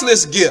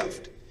priceless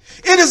gift.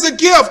 It is a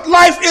gift.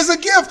 Life is a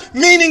gift,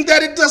 meaning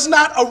that it does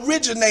not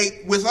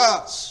originate with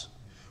us.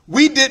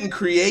 We didn't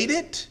create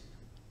it.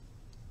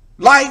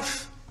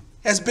 Life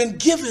has been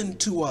given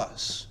to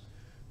us.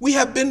 We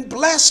have been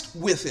blessed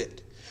with it.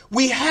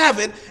 We have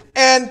it,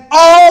 and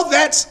all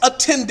that's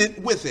attendant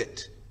with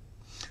it.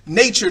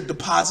 Nature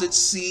deposits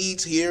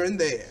seeds here and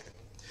there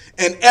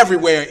and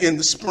everywhere in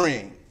the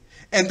spring,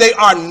 and they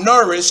are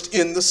nourished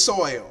in the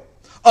soil.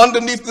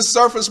 Underneath the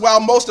surface, while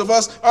most of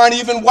us aren't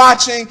even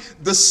watching,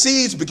 the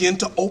seeds begin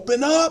to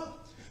open up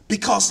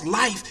because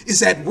life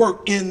is at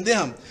work in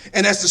them.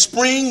 And as the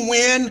spring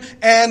wind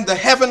and the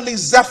heavenly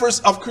zephyrs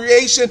of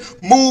creation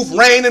move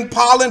rain and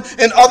pollen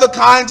and other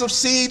kinds of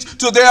seeds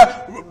to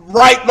their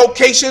right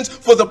locations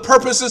for the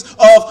purposes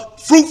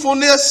of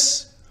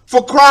fruitfulness,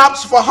 for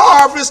crops, for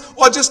harvest,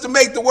 or just to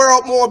make the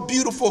world more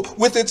beautiful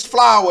with its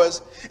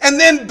flowers. And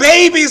then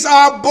babies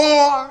are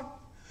born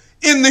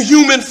in the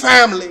human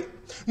family.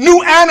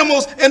 New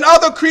animals and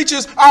other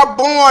creatures are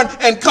born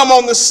and come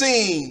on the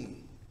scene.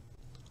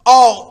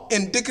 All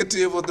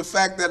indicative of the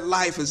fact that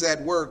life is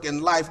at work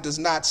and life does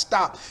not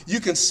stop.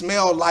 You can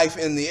smell life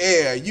in the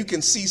air. You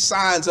can see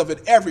signs of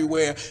it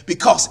everywhere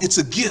because it's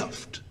a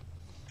gift.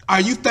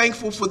 Are you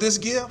thankful for this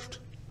gift?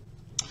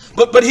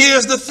 But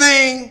here's the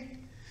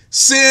thing.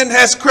 Sin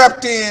has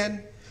crept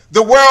in.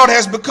 The world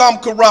has become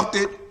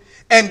corrupted.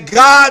 And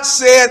God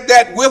said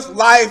that with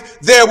life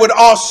there would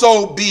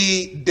also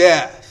be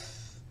death.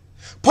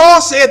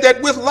 Paul said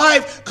that with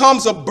life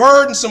comes a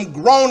burdensome,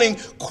 groaning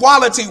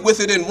quality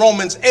with it in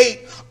Romans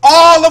 8.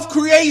 All of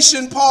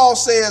creation, Paul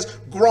says,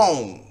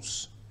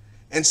 groans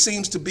and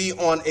seems to be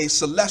on a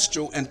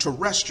celestial and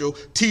terrestrial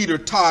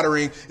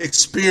teeter-tottering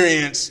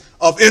experience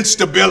of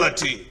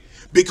instability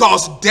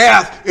because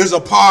death is a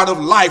part of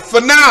life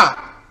for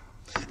now.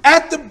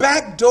 At the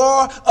back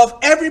door of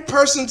every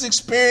person's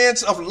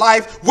experience of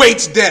life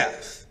waits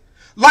death.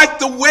 Like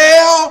the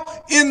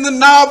whale in the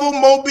novel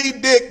Moby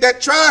Dick that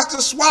tries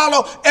to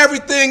swallow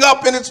everything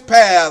up in its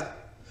path.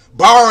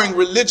 Borrowing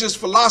religious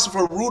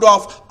philosopher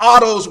Rudolf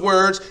Otto's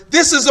words,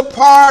 this is a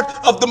part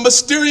of the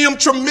mysterium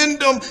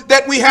tremendum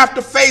that we have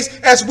to face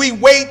as we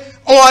wait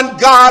on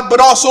God, but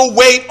also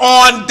wait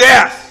on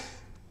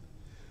death.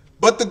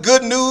 But the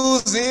good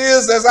news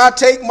is, as I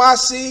take my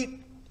seat,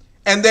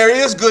 and there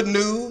is good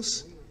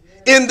news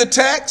in the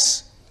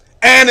text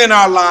and in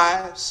our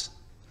lives,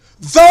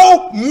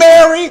 though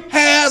Mary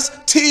has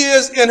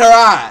tears in her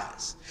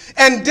eyes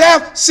and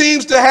death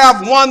seems to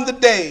have won the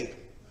day,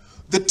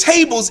 the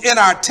tables in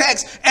our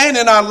text and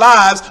in our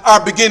lives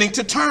are beginning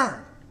to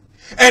turn.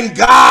 And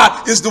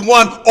God is the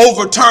one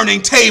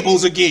overturning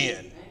tables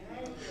again.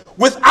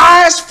 With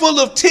eyes full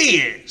of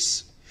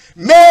tears,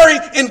 Mary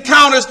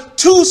encounters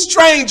two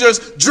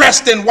strangers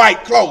dressed in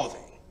white clothing.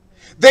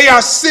 They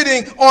are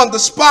sitting on the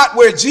spot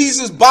where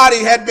Jesus' body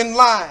had been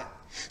lying.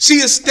 She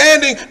is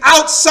standing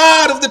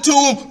outside of the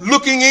tomb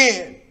looking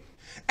in.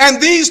 And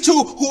these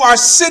two who are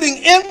sitting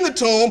in the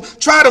tomb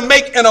try to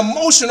make an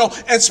emotional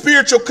and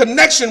spiritual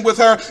connection with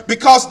her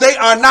because they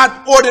are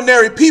not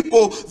ordinary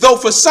people, though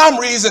for some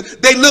reason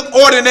they look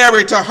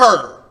ordinary to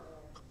her.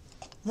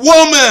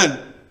 Woman,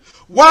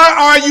 why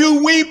are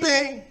you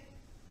weeping?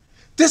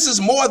 This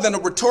is more than a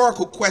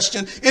rhetorical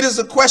question. It is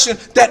a question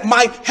that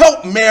might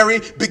help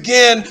Mary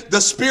begin the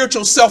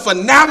spiritual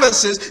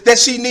self-analysis that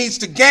she needs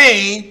to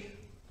gain,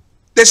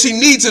 that she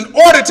needs in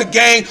order to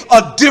gain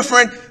a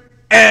different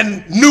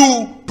and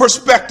new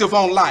perspective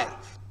on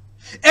life.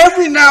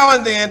 Every now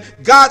and then,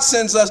 God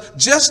sends us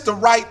just the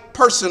right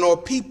person or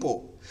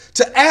people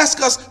to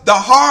ask us the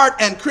hard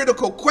and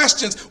critical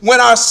questions when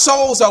our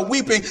souls are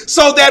weeping,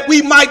 so that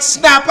we might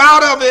snap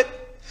out of it,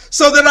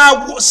 so that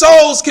our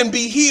souls can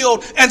be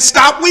healed and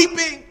stop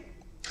weeping.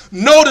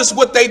 Notice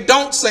what they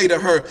don't say to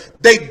her.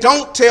 They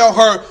don't tell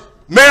her,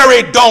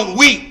 Mary, don't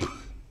weep.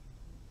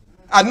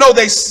 I know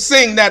they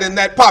sing that in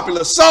that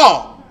popular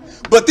song.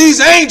 But these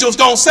angels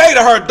don't say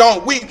to her,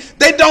 don't weep.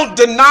 They don't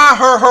deny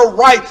her her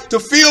right to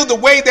feel the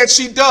way that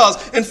she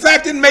does. In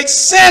fact, it makes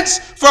sense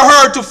for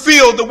her to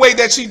feel the way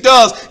that she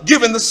does,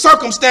 given the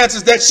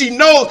circumstances that she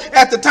knows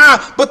at the time.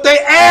 But they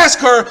ask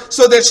her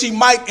so that she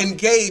might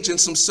engage in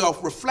some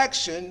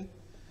self-reflection.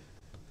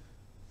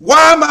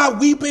 Why am I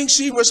weeping?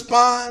 She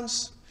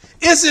responds.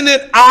 Isn't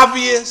it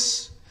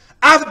obvious?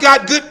 I've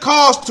got good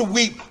cause to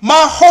weep.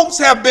 My hopes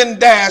have been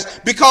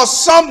dashed because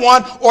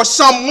someone or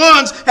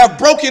someones have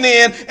broken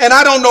in, and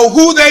I don't know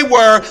who they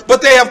were,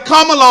 but they have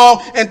come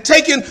along and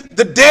taken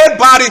the dead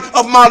body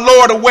of my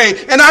Lord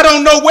away, and I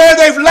don't know where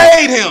they've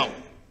laid him.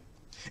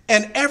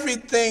 And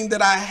everything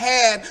that I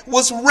had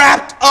was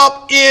wrapped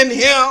up in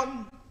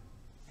him.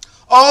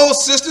 Oh,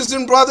 sisters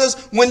and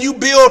brothers, when you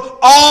build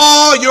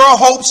all your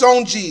hopes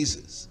on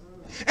Jesus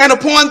and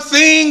upon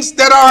things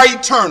that are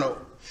eternal,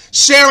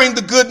 sharing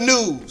the good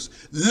news,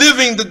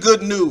 living the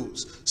good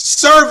news,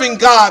 serving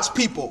God's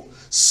people,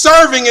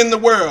 serving in the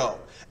world,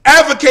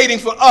 advocating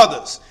for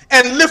others,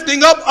 and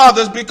lifting up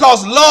others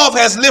because love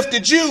has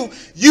lifted you,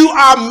 you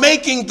are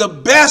making the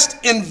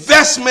best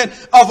investment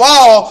of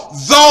all,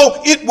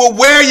 though it will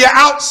wear you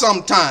out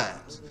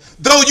sometimes,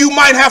 though you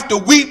might have to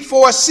weep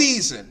for a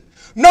season.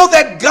 Know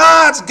that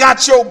God's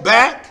got your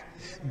back.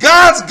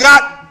 God's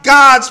got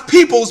God's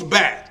people's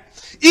back,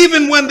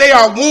 even when they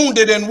are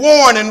wounded and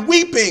worn and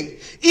weeping.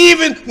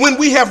 Even when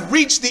we have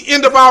reached the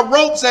end of our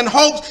ropes and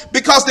hopes,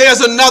 because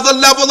there's another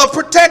level of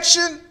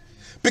protection.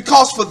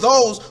 Because for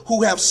those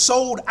who have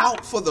sold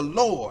out for the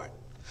Lord,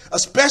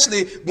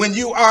 especially when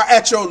you are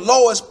at your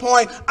lowest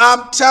point,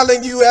 I'm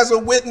telling you as a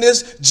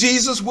witness,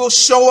 Jesus will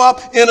show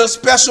up in a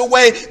special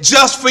way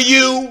just for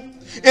you.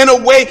 In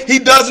a way he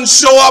doesn't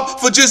show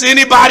up for just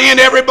anybody and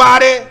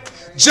everybody.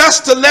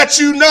 Just to let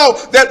you know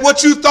that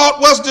what you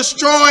thought was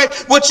destroyed,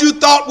 what you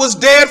thought was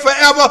dead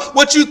forever,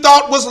 what you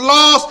thought was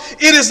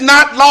lost, it is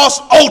not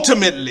lost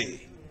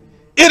ultimately.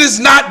 It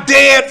is not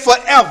dead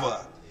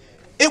forever.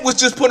 It was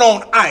just put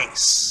on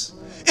ice.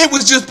 It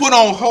was just put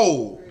on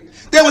hold.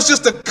 There was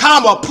just a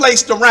comma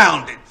placed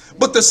around it.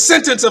 But the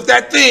sentence of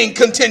that thing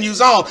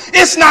continues on.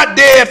 It's not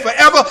dead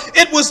forever.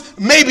 It was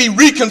maybe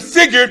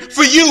reconfigured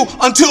for you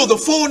until the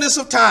fullness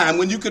of time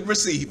when you could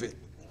receive it.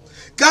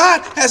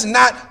 God has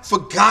not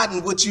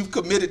forgotten what you've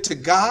committed to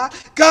God.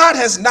 God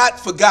has not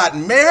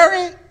forgotten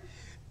Mary,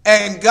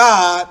 and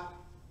God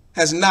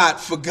has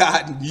not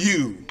forgotten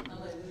you.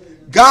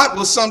 God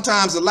will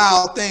sometimes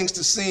allow things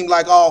to seem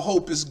like all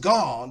hope is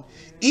gone,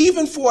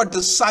 even for a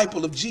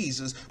disciple of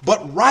Jesus,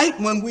 but right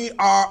when we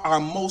are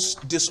our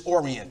most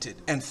disoriented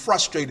and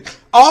frustrated,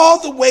 all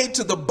the way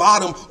to the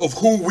bottom of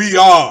who we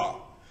are,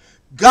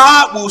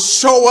 God will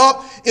show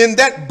up in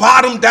that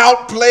bottomed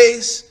out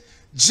place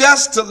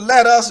just to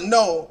let us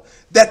know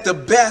that the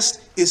best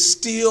is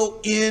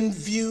still in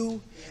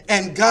view,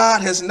 and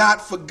God has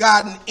not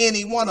forgotten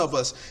any one of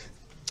us.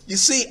 You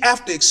see,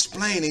 after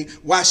explaining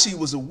why she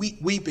was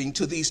weeping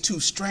to these two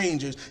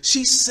strangers,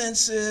 she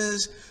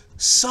senses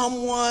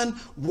someone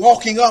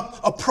walking up,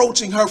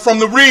 approaching her from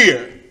the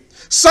rear,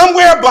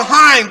 somewhere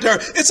behind her.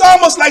 It's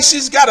almost like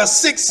she's got a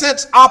sixth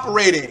sense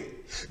operating.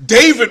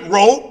 David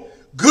wrote,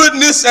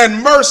 "Goodness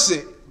and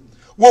mercy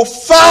will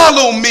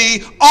follow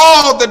me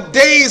all the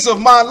days of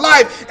my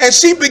life." And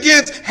she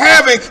begins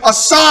having a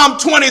Psalm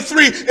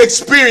 23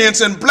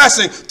 experience and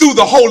blessing through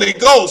the Holy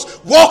Ghost.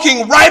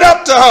 Walking right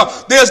up to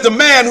her, there's the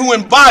man who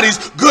embodies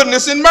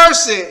goodness and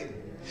mercy.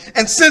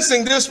 And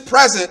sensing this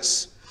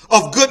presence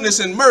of goodness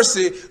and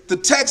mercy, the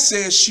text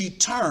says she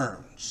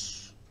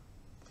turns.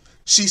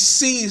 She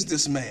sees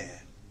this man,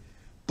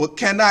 but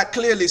cannot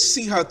clearly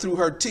see her through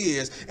her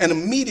tears. And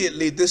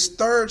immediately this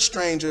third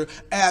stranger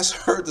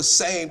asks her the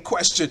same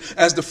question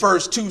as the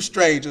first two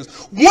strangers.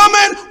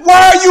 "Woman,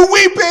 why are you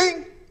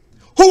weeping?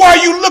 Who are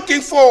you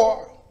looking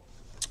for?"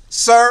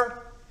 "Sir,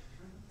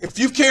 if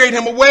you've carried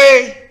him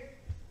away,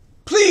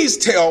 please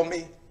tell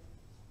me.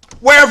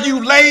 Where have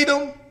you laid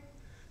him?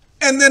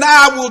 And then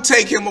I will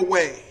take him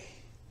away."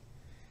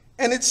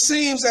 And it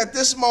seems at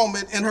this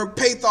moment in her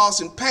pathos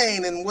and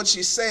pain and what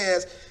she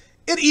says,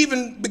 it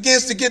even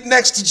begins to get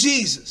next to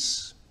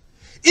Jesus.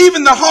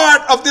 Even the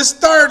heart of this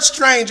third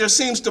stranger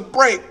seems to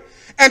break.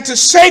 And to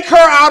shake her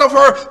out of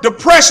her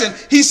depression,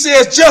 he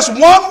says just one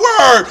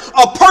word,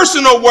 a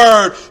personal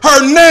word,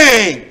 her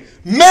name,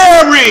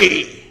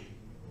 Mary.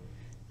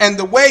 And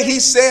the way he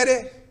said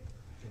it,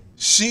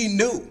 she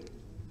knew.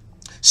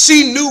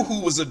 She knew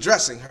who was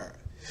addressing her.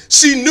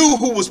 She knew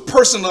who was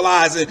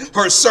personalizing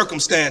her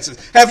circumstances.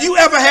 Have you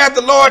ever had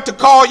the Lord to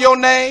call your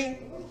name?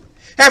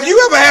 Have you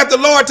ever had the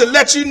Lord to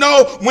let you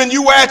know when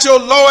you were at your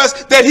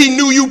lowest that he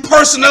knew you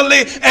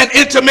personally and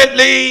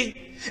intimately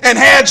and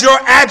had your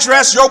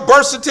address, your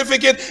birth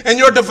certificate, and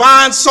your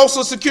divine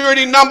social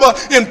security number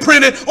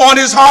imprinted on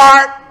his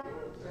heart?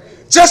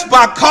 Just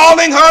by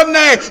calling her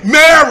name,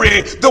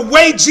 Mary, the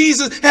way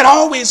Jesus had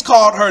always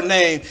called her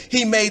name,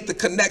 he made the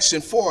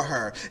connection for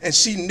her. And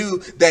she knew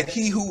that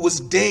he who was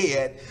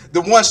dead,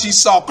 the one she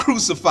saw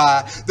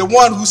crucified, the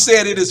one who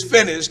said it is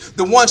finished,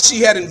 the one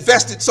she had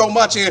invested so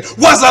much in,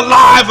 was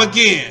alive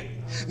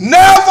again,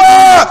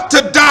 never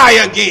to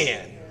die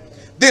again.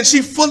 Then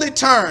she fully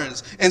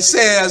turns and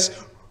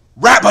says,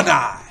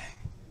 Rabboni,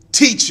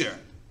 teacher,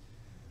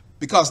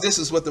 because this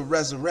is what the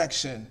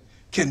resurrection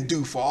can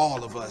do for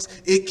all of us.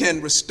 It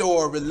can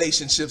restore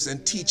relationships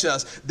and teach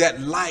us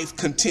that life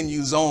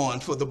continues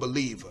on for the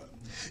believer.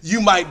 You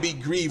might be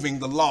grieving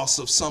the loss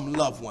of some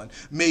loved one,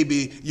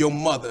 maybe your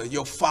mother,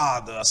 your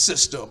father, a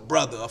sister, a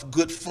brother, a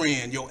good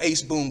friend, your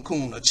ace boom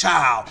coon, a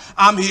child.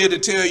 I'm here to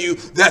tell you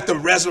that the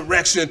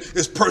resurrection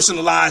is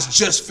personalized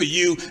just for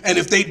you. And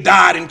if they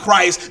died in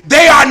Christ,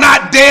 they are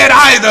not dead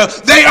either.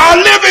 They are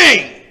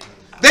living.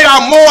 They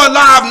are more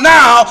alive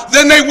now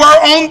than they were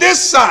on this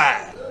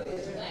side.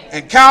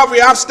 And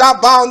Calvary, I've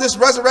stopped by on this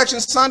Resurrection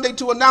Sunday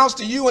to announce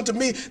to you and to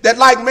me that,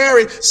 like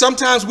Mary,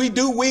 sometimes we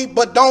do weep,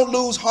 but don't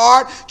lose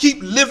heart.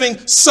 Keep living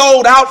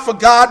sold out for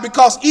God,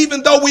 because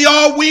even though we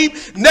all weep,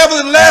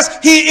 nevertheless,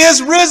 he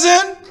is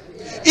risen.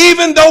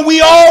 Even though we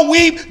all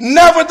weep,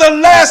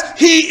 nevertheless,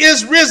 he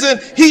is risen.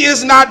 He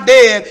is not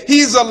dead.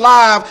 He's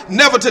alive,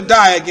 never to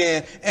die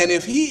again. And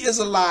if he is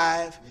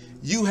alive,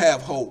 you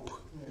have hope.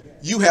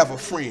 You have a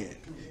friend.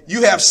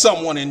 You have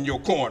someone in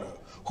your corner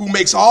who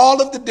makes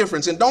all of the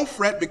difference. And don't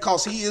fret,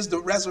 because he is the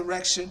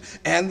resurrection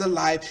and the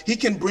life. He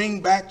can bring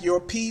back your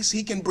peace.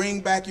 He can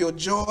bring back your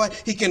joy.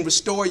 He can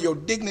restore your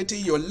dignity,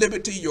 your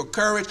liberty, your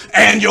courage,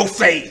 and your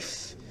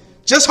faith.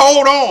 Just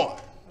hold on.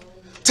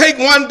 Take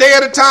one day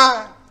at a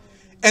time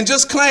and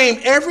just claim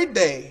every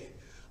day,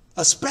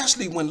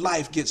 especially when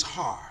life gets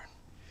hard.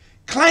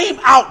 Claim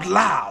out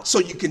loud so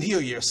you can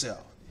hear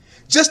yourself.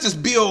 Just as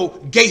Bill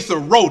Gaither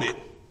wrote it,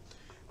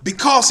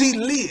 because he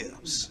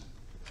lives,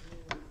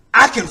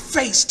 I can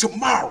face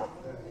tomorrow.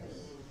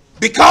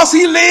 Because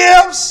he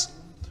lives,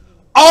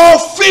 all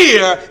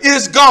fear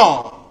is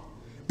gone.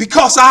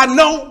 Because I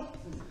know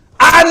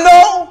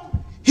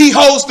he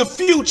holds the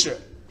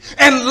future,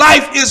 and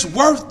life is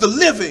worth the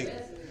living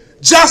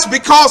just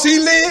because he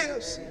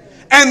lives.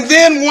 And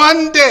then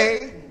one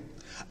day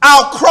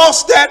I'll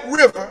cross that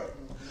river.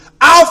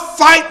 I'll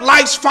fight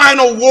life's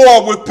final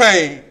war with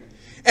pain.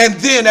 And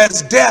then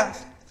as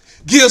death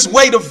gives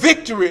way to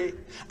victory,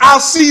 I'll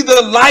see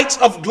the lights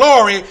of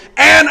glory,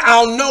 and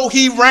I'll know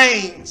he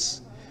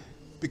reigns.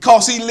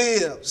 Because he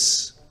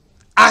lives,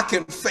 I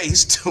can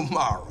face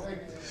tomorrow.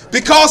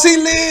 Because he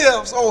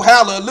lives, oh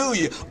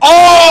hallelujah,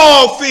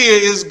 all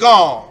fear is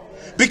gone.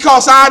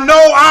 Because I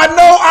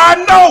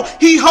know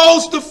he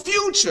holds the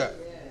future.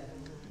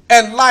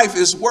 And life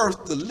is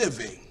worth the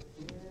living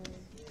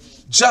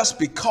just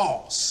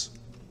because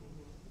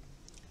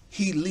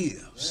he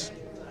lives.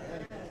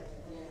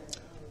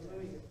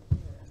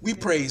 We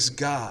praise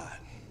God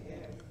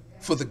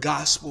for the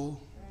gospel,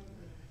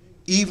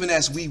 even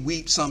as we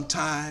weep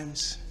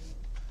sometimes.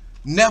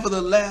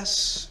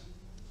 Nevertheless,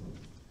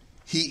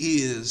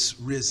 he is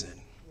risen.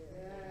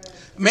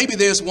 Maybe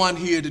there's one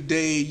here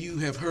today, you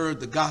have heard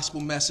the gospel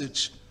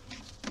message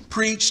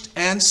preached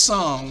and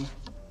sung,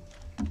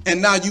 and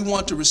now you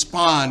want to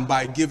respond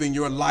by giving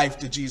your life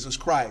to Jesus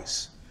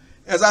Christ.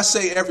 As I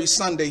say every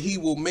Sunday, he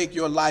will make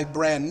your life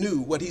brand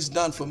new. What he's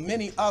done for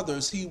many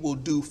others, he will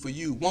do for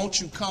you. Won't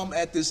you come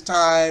at this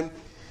time?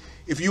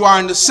 If you are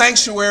in the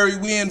sanctuary,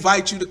 we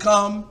invite you to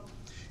come.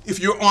 If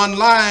you're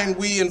online,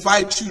 we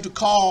invite you to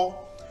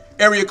call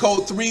area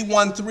code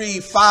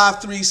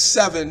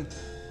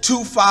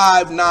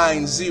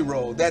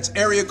 313-537-2590. That's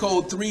area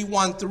code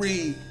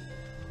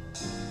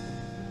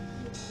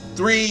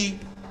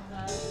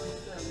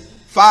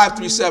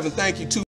 313-537. Thank you.